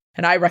Cohn.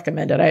 And I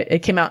recommend it. It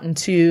came out in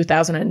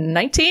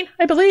 2019,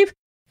 I believe.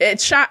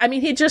 It's shot.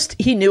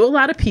 He knew a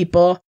lot of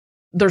people.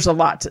 There's a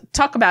lot to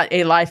talk about,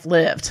 a life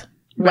lived.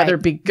 whether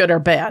it be good or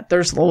bad.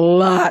 There's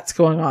lots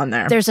going on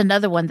there. There's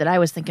another one that I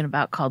was thinking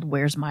about called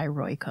Where's My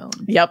Roy Cohn?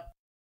 Yep.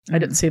 I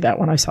didn't see that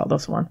one. I saw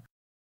this one.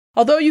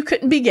 Although you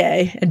couldn't be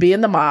gay and be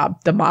in the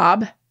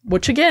mob,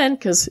 which again,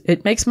 because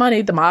it makes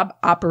money, the mob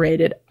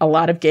operated a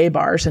lot of gay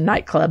bars and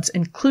nightclubs,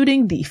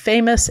 including the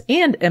famous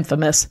and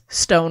infamous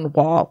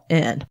Stonewall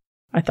Inn.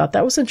 I thought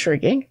that was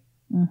intriguing.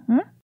 Mm-hmm.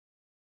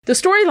 The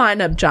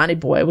storyline of Johnny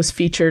Boy was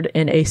featured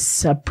in a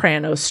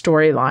Sopranos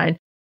storyline.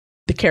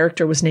 The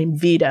character was named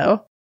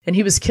Vito, and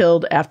he was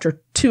killed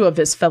after 2 of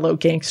his fellow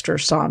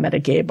gangsters saw him at a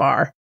gay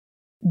bar.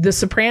 The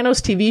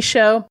Sopranos TV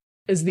show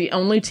is the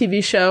only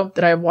TV show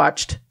that I have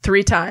watched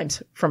 3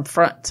 times from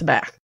front to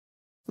back.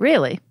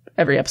 Really?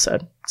 Every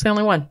episode. It's the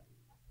only one.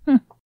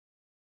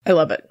 I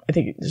love it. I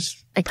think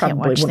it's I can't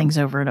watch things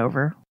over and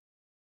over.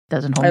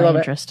 Doesn't hold my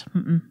interest.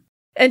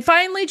 And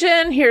finally,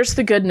 Jen, here's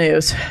the good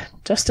news.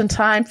 Just in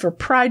time for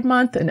Pride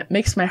Month, and it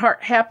makes my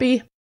heart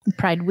happy.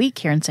 Pride Week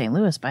here in St.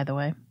 Louis, by the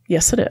way.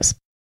 Yes, it is.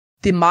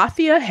 The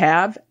Mafia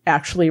have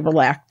actually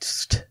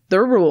relaxed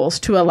their rules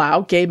to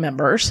allow gay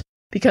members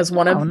because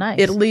one of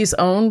Italy's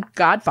own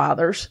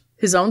godfathers,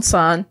 his own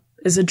son,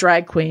 is a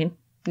drag queen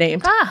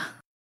named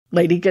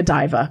Lady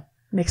Godiva.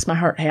 Makes my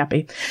heart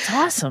happy. It's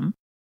awesome.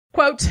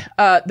 Quote,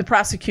 the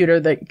prosecutor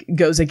that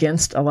goes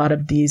against a lot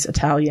of these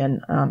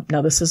Italian,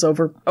 now this is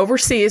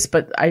overseas,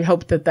 but I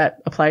hope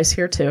that applies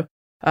here too.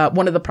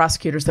 One of the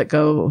prosecutors that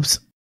goes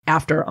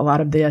after a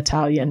lot of the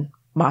Italian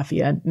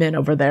mafia men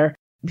over there,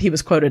 he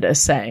was quoted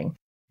as saying,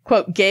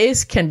 quote,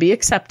 gays can be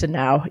accepted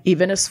now,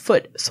 even as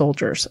foot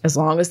soldiers, as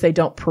long as they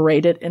don't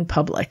parade it in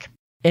public,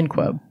 end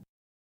quote.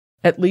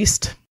 At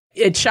least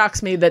it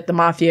shocks me that the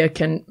mafia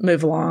can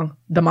move along.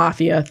 The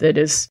mafia that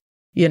is,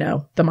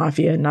 the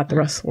mafia, not the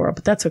rest of the world,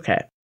 but that's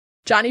okay.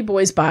 Johnny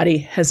Boy's body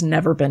has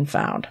never been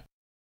found.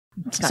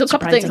 It's not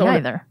surprising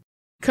either.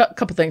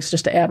 Couple things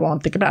just to add while I'm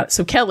thinking about it.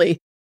 So Kelly,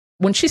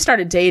 when she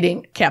started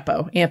dating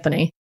Capo,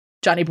 Anthony,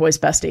 Johnny Boy's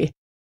bestie,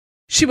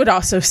 she would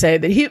also say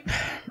that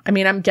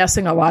I'm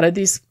guessing a lot of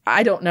these,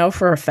 I don't know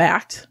for a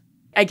fact.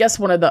 I guess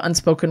one of the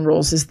unspoken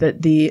rules is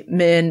that the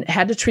men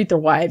had to treat their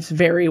wives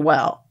very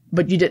well,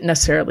 but you didn't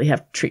necessarily have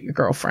to treat your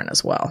girlfriend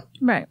as well.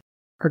 Right.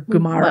 Or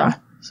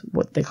Gumara,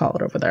 what they call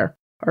it over there,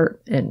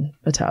 or in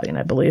Italian,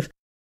 I believe.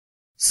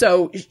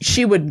 So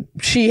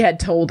she had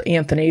told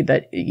Anthony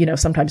that,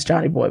 sometimes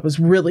Johnny Boy was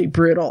really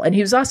brutal. And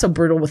he was also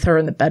brutal with her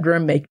in the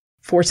bedroom,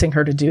 forcing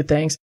her to do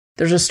things.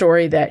 There's a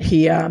story that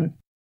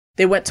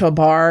they went to a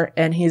bar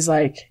and he's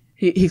like,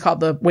 he called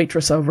the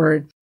waitress over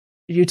and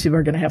you two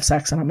are going to have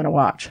sex and I'm going to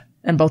watch.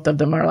 And both of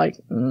them are like,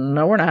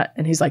 no, we're not.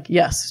 And he's like,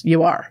 yes,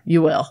 you are.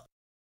 You will.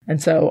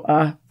 And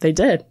so they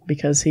did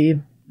because he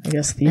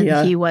was who he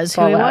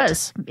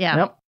was. Yeah.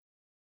 Yep.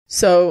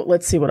 So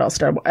let's see what else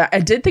started. I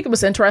did think it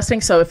was interesting.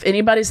 So if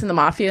anybody's in the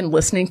mafia and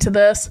listening to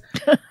this,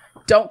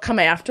 don't come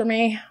after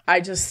me.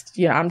 I'm just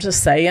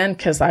saying,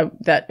 because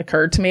that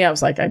occurred to me. I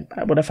was like,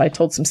 what if I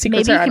told some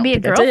secrets? Maybe you can be a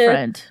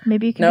girlfriend.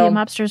 Maybe you can be a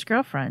mobster's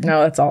girlfriend.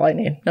 No, that's all I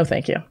need. No,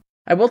 thank you.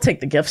 I will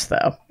take the gifts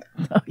though.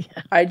 Oh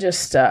yeah. I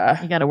just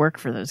you got to work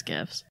for those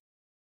gifts.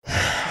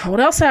 What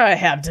else do I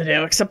have to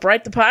do except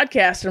write the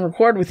podcast and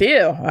record with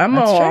you? I'm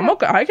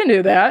okay. I can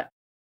do that.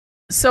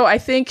 So I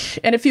think,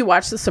 and if you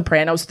watch The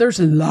Sopranos, there's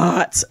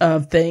lots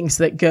of things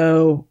that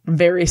go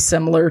very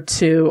similar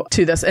to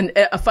this. And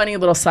a funny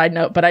little side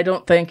note, but I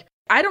don't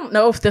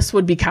know if this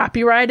would be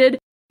copyrighted,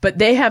 but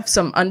they have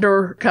some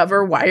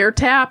undercover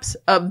wiretaps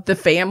of the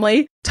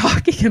family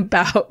talking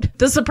about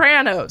The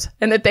Sopranos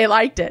and that they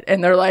liked it.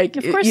 And they're like,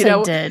 of course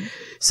they did.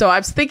 So I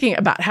was thinking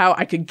about how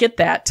I could get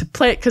that to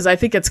play it because I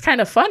think it's kind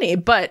of funny.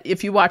 But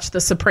if you watch The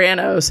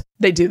Sopranos,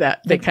 they do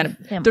that. They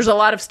there's a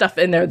lot of stuff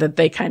in there that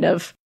they kind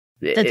of,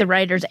 that the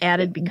writers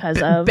added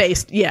because of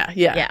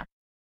yeah.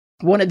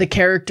 One of the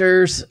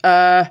characters,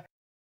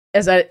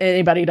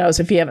 anybody knows,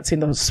 if you haven't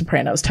seen The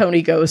Sopranos,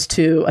 Tony goes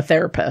to a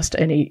therapist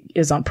and he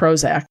is on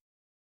Prozac.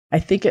 I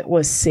think it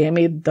was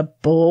Sammy the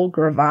Bull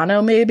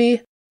Gravano,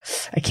 maybe.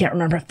 I can't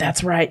remember if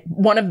that's right.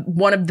 One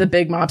of the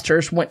big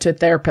mobsters went to a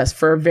therapist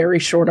for a very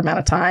short amount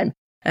of time,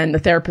 and the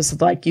therapist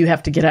is like, "You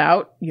have to get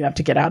out. You have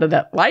to get out of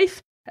that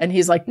life." And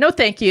he's like, "No,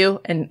 thank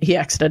you," and he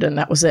exited, and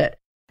that was it.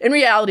 In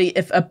reality,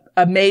 if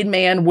a made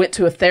man went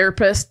to a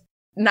therapist,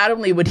 not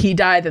only would he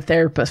die, the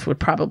therapist would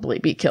probably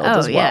be killed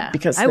as well. Yeah.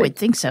 Because I would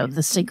think so.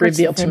 The secrets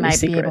revealed they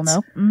might be able to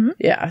know. Mm-hmm.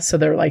 Yeah, so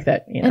they're like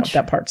that.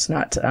 That part's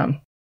not.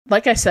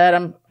 Like I said,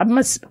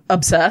 I'm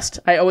obsessed.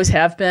 I always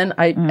have been.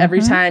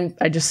 Every time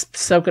I just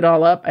soak it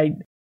all up.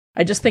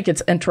 I just think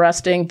it's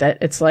interesting that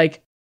it's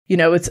like,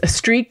 it's a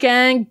street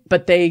gang,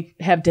 but they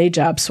have day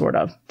jobs, sort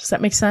of. Does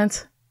that make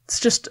sense? It's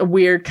just a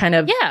weird kind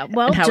of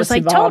just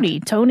like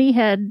evolved. Tony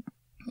had.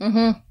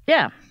 Mm-hmm.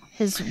 Yeah,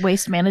 his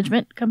waste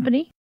management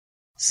company.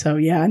 So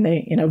yeah, and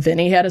they,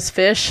 Vinny had his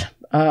fish.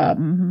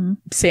 Sam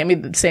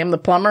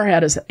the plumber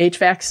had his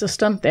HVAC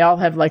system. They all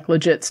have like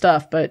legit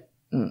stuff, but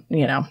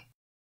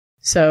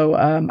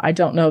So I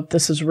don't know if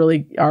this is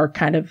really our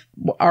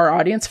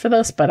audience for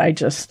this, but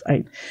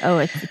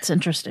it's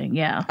interesting.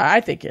 Yeah, I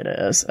think it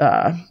is.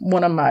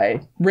 One of my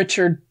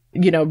Richard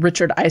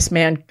Richard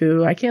Iceman,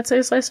 who I can't say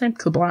his last name,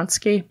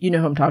 Kublonsky. You know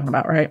who I'm talking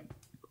about, right?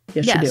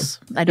 Yes,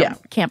 you do. I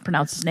can't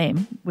pronounce his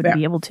name. Wouldn't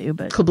be able to,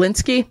 but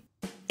Kublinsky.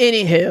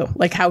 Anywho,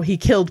 like how he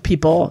killed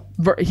people,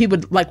 he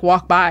would like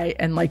walk by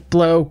and like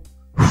blow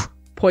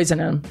poison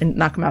him and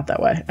knock him out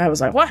that way. I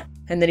was like, what?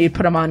 And then he'd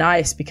put him on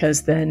ice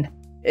because then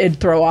it'd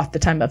throw off the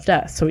time of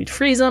death. So he'd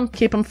freeze them,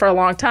 keep them for a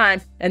long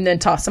time, and then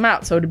toss them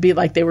out. So it'd be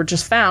like they were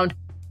just found.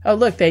 Oh,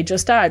 look, they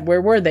just died.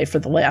 Where were they for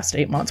the last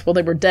 8 months? Well,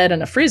 they were dead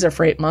in a freezer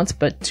for 8 months,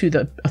 but to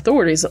the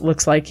authorities, it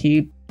looks like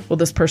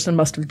this person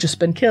must have just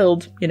been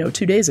killed,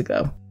 2 days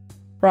ago.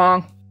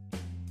 Wrong.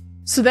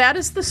 So that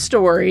is the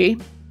story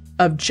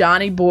of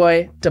Johnny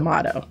Boy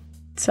D'Amato.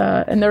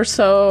 And there's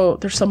so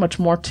much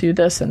more to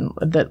this, and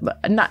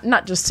that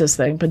not just his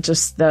thing, but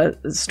just the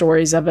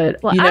stories of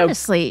it. Well,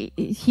 honestly,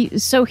 he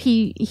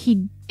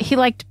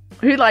liked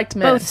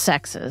men, both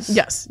sexes.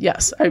 Yes,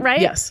 right.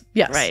 Yes,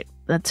 right.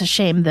 That's a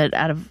shame that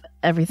out of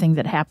everything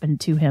that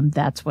happened to him,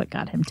 that's what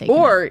got him taken.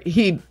 Or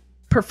he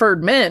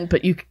preferred men,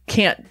 but you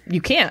can't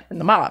in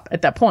the mob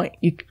at that point.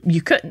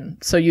 You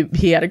couldn't. So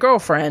he had a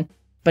girlfriend,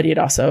 but he'd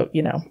also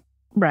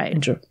right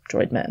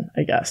enjoyed men,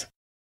 I guess.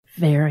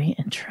 Very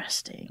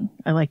interesting.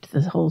 I liked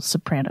the whole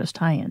Sopranos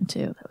tie-in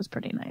too. That was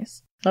pretty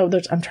nice. Oh,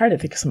 I'm trying to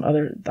think of some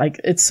other, like,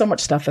 it's so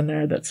much stuff in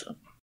there that's.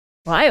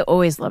 Well, I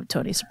always loved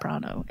Tony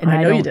Soprano, and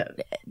I know you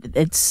did.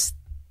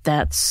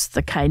 That's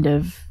the kind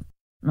of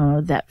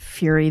that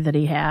fury that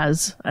he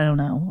has. I don't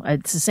know.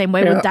 It's the same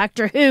way with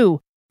Doctor Who,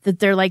 that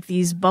they're like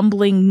these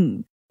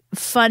bumbling,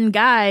 fun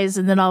guys,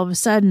 and then all of a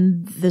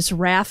sudden this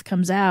wrath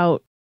comes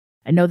out.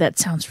 I know that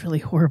sounds really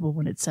horrible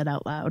when it's said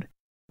out loud,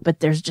 but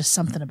there's just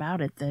something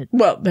about it that.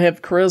 Well, they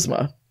have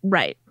charisma,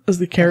 right, as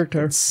the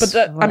character. But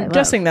I'm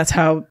guessing that's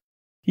how,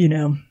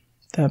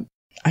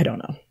 I don't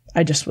know.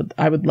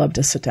 I would love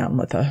to sit down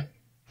with a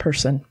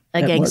person,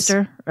 a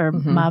gangster or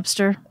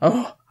mobster.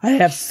 Oh, I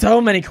have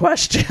so many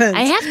questions.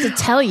 I have to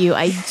tell you,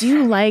 I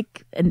do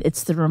like, and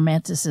it's the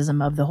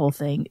romanticism of the whole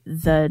thing,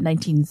 the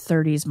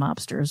 1930s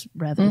mobsters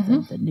rather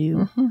than the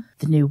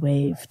new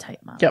wave type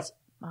mobs. Yep.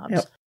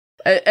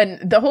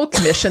 And the whole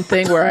commission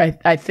thing, where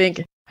I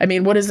think,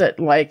 what is it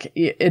like?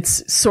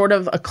 It's sort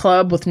of a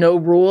club with no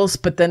rules,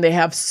 but then they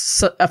have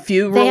a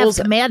few rules.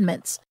 They have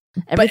commandments.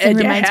 Everything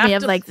reminds me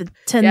of like the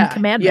 10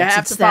 commandments. You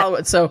have to follow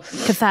it. So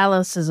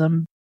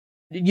Catholicism.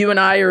 You and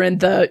I are in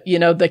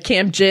the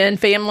Camp Jin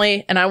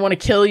family, and I want to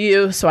kill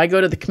you. So I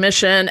go to the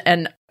commission,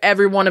 and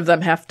every one of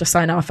them have to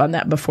sign off on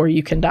that before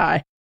you can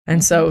die.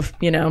 And so, if,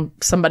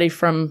 somebody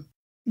from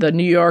the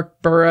New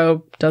York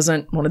borough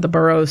one of the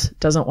boroughs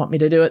doesn't want me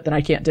to do it, then I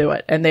can't do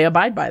it. And they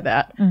abide by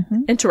that.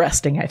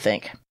 Interesting, I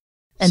think.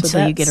 And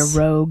so you get a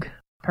rogue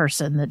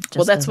person that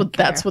just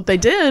that's what they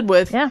did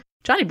with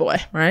Johnny Boy,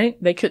 right?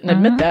 They couldn't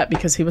admit that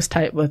because he was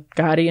tight with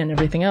Gotti and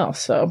everything else.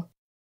 So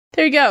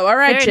there you go. All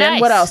right, Very Jen,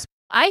 nice. What else?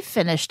 I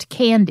finished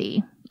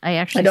Candy. I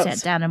actually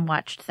sat down and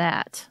watched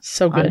that.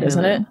 So good,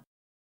 isn't it?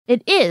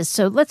 It is.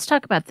 So let's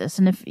talk about this.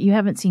 And if you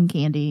haven't seen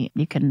Candy,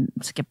 you can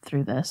skip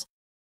through this.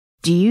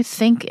 Do you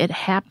think it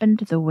happened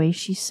the way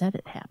she said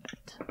it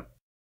happened?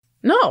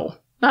 No,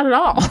 not at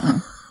all.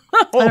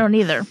 I don't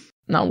either.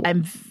 No.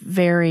 I'm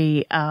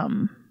very,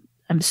 I'm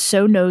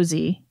so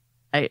nosy.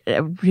 I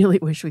really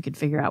wish we could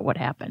figure out what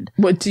happened.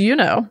 What do you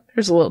know?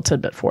 Here's a little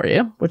tidbit for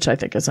you, which I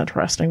think is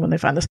interesting when they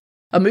find this.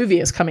 A movie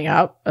is coming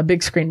out. A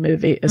big screen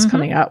movie is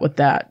coming out with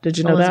that. Did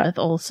you know Elizabeth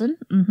that? Olsen.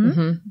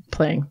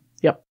 Playing.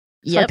 Yep.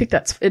 So I think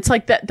it's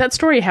like that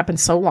story happened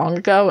so long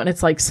ago, and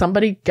it's like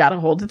somebody got a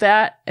hold of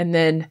that, and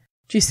then,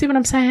 do you see what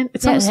I'm saying?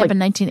 It's almost it like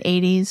happened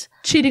 1980s.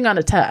 Cheating on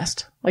a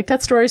test. Like,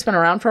 that story's been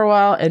around for a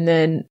while, and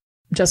then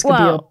Jessica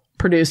Biel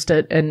produced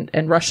it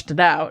and rushed it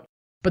out.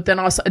 But then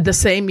also the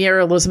same year,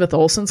 Elizabeth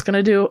Olsen's going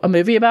to do a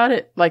movie about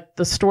it. Like,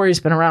 the story's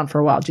been around for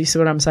a while. Do you see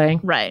what I'm saying?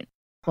 Right.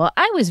 Well,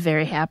 I was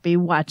very happy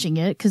watching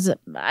it because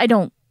I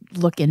don't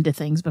look into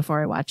things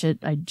before I watch it.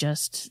 I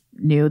just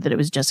knew that it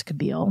was Jessica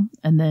Biel.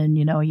 And then,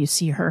 you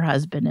see her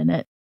husband in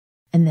it.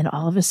 And then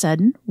all of a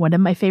sudden, one of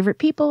my favorite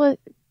people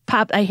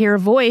popped. I hear a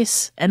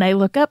voice and I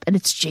look up and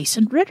it's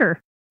Jason Ritter.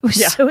 I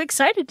was so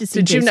excited to see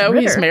Did Jason you know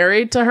Ritter. He's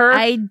married to her?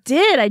 I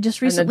did. I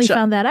just recently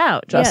found that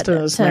out. Justin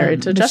is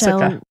married to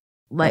Jessica.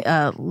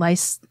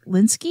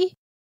 Linsky?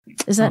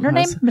 Is that her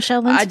name?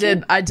 Michelle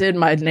Linsky? I did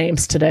my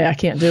names today. I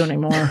can't do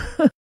anymore.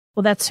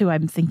 Well, that's who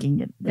I'm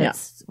thinking.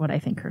 That's what I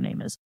think her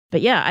name is.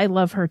 But yeah, I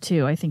love her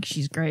too. I think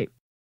she's great.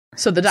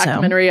 So the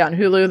documentary on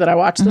Hulu that I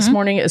watched this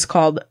morning is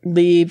called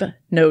Leave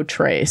No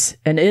Trace.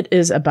 And it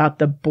is about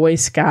the Boy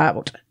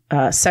Scout,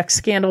 sex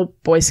scandal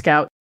Boy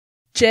Scout.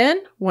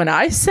 Jen, when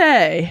I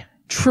say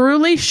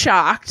truly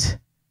shocked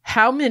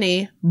how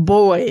many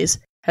boys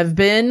have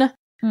been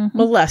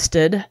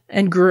molested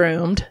and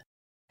groomed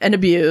and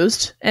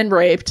abused and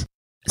raped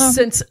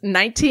since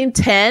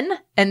 1910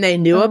 and they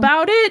knew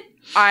about it,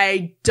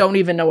 I don't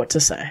even know what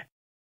to say.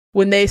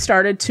 When they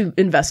started to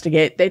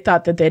investigate, they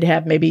thought that they'd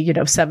have maybe,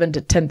 7,000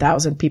 to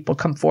 10,000 people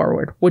come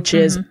forward, which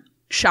is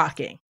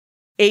shocking.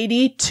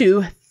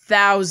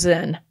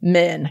 82,000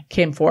 men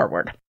came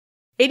forward.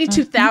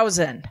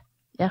 82,000.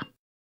 Yeah.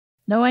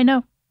 No, I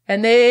know.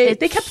 And they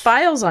kept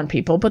files on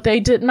people, but they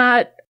did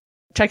not.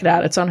 Check it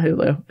out. It's on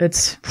Hulu.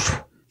 It's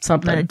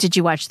something. Did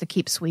you watch the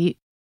Keep Sweet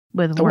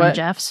with Warren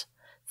Jeffs?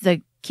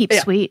 The Keep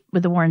Sweet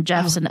with the Warren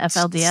Jeffs and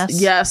FLDS?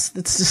 Yes,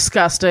 it's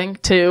disgusting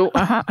too.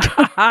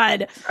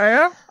 God.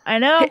 I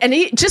know. And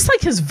he just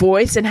like his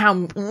voice and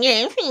how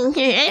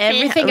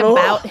everything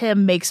about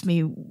him makes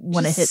me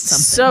want to hit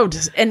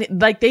something.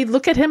 And like they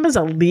look at him as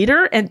a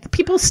leader and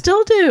people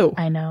still do.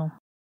 I know.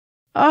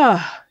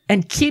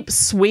 And Keep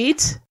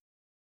Sweet.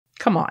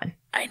 Come on.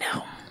 I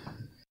know.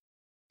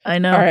 All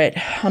right.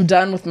 I'm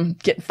done with them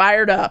getting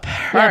fired up.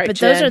 All right, but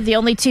Jen. those are the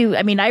only two.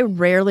 I mean, I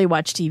rarely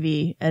watch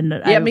TV. And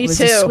me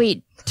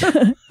too.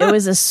 It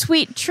was a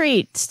sweet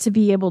treat to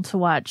be able to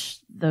watch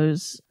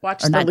those.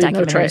 Watch or the not Leave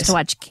No documentaries, Trace. to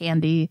watch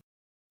Candy.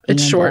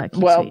 It's short.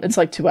 Well, Sweet. it's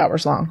like 2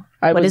 hours long.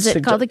 What is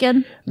it called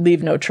again?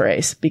 Leave No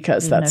Trace,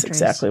 because that's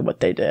exactly what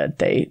they did.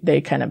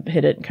 They kind of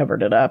hit it and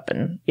covered it up.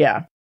 And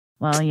yeah.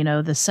 Well, you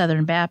know, the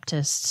Southern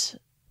Baptists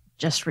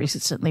just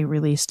recently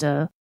released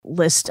a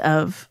list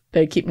of.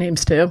 They keep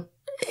names too.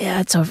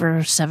 Yeah, it's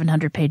over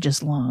 700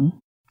 pages long.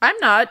 I'm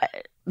not a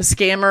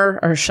scammer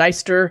or a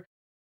shyster,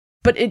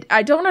 but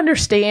I don't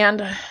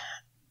understand.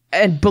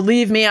 And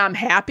believe me, I'm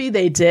happy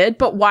they did.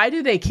 But why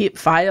do they keep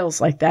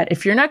files like that?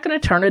 If you're not going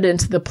to turn it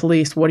into the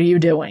police, what are you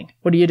doing?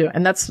 What are you doing?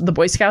 And that's the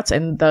Boy Scouts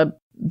and the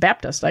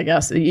Baptist, I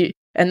guess,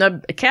 and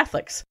the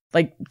Catholics,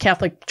 like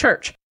Catholic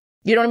Church.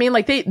 You know what I mean?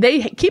 Like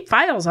they keep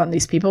files on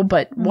these people,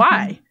 but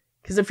why?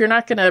 Because if you're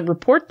not going to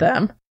report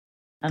them,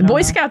 the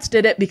Boy Scouts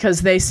did it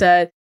because they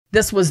said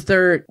this was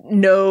their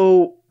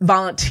no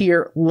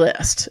volunteer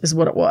list is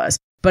what it was.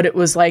 But it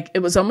was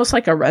almost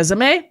like a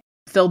resume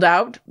filled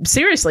out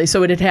seriously.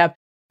 So it'd have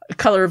the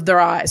color of their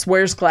eyes,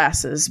 wears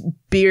glasses,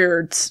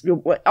 beards,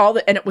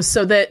 and it was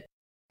so that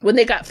when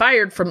they got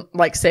fired from,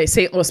 like, say,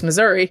 St. Louis,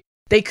 Missouri,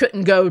 they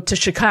couldn't go to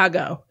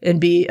Chicago and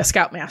be a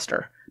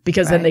scoutmaster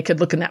because then they could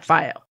look in that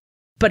file.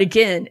 But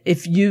again,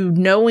 if you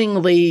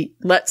knowingly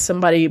let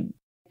somebody,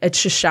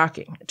 it's just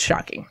shocking. It's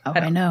shocking. Oh,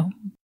 I know.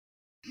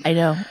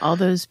 All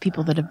those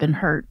people that have been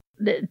hurt,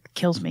 it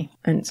kills me.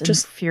 And it's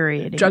just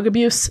infuriating. Drug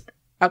abuse,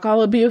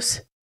 alcohol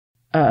abuse,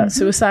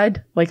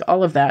 suicide, like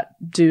all of that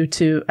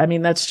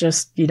that's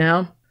just,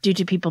 due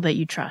to people that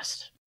you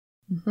trust.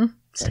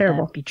 It's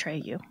terrible.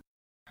 Betray you.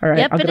 All right.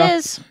 Yep, it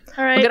is.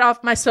 All right. I'll get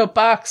off my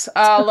soapbox.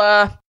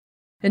 I'll,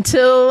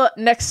 until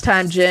next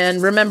time,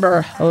 Jen,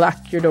 remember,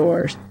 lock your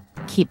doors.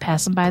 Keep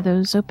passing by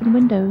those open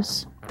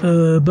windows.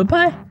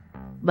 Bye-bye.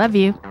 Love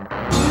you.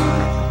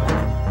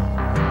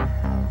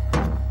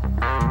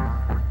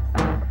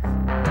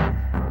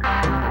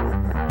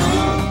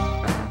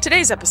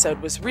 Today's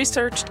episode was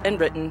researched and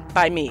written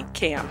by me,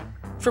 Cam.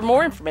 For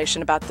more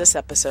information about this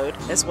episode,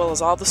 as well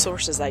as all the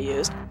sources I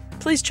used,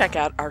 please check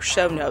out our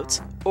show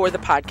notes or the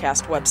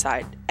podcast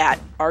website at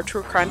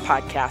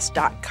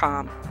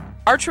ourtruecrimepodcast.com.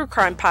 Our True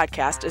Crime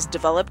Podcast is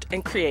developed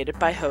and created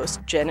by hosts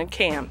Jen and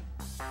Cam.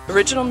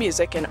 Original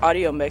music and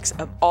audio mix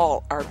of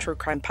all our True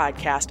Crime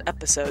Podcast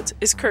episodes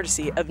is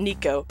courtesy of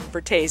Nico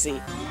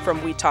Vertesi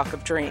from We Talk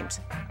of Dreams.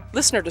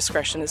 Listener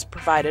discretion is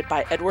provided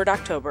by Edward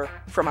October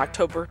from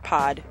October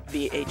Pod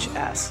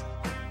VHS.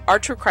 Our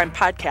True Crime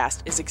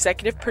Podcast is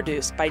executive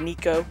produced by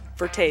Nico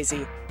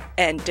Vertesi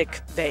and Dick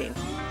Vane.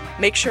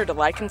 Make sure to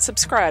like and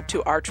subscribe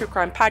to Our True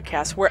Crime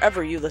Podcast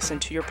wherever you listen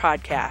to your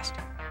podcast.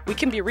 We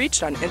can be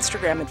reached on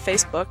Instagram and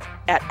Facebook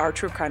at Our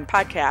True Crime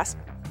Podcast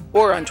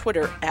or on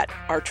Twitter at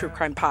Our True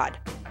Crime Pod.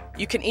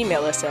 You can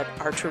email us at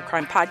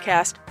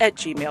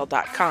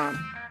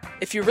ourtruecrimepodcast@gmail.com.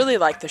 If you really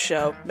like the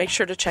show, make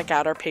sure to check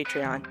out our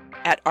Patreon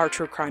at Our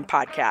True Crime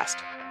Podcast.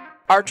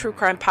 Our True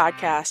Crime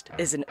Podcast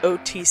is an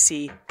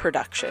OTC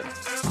production.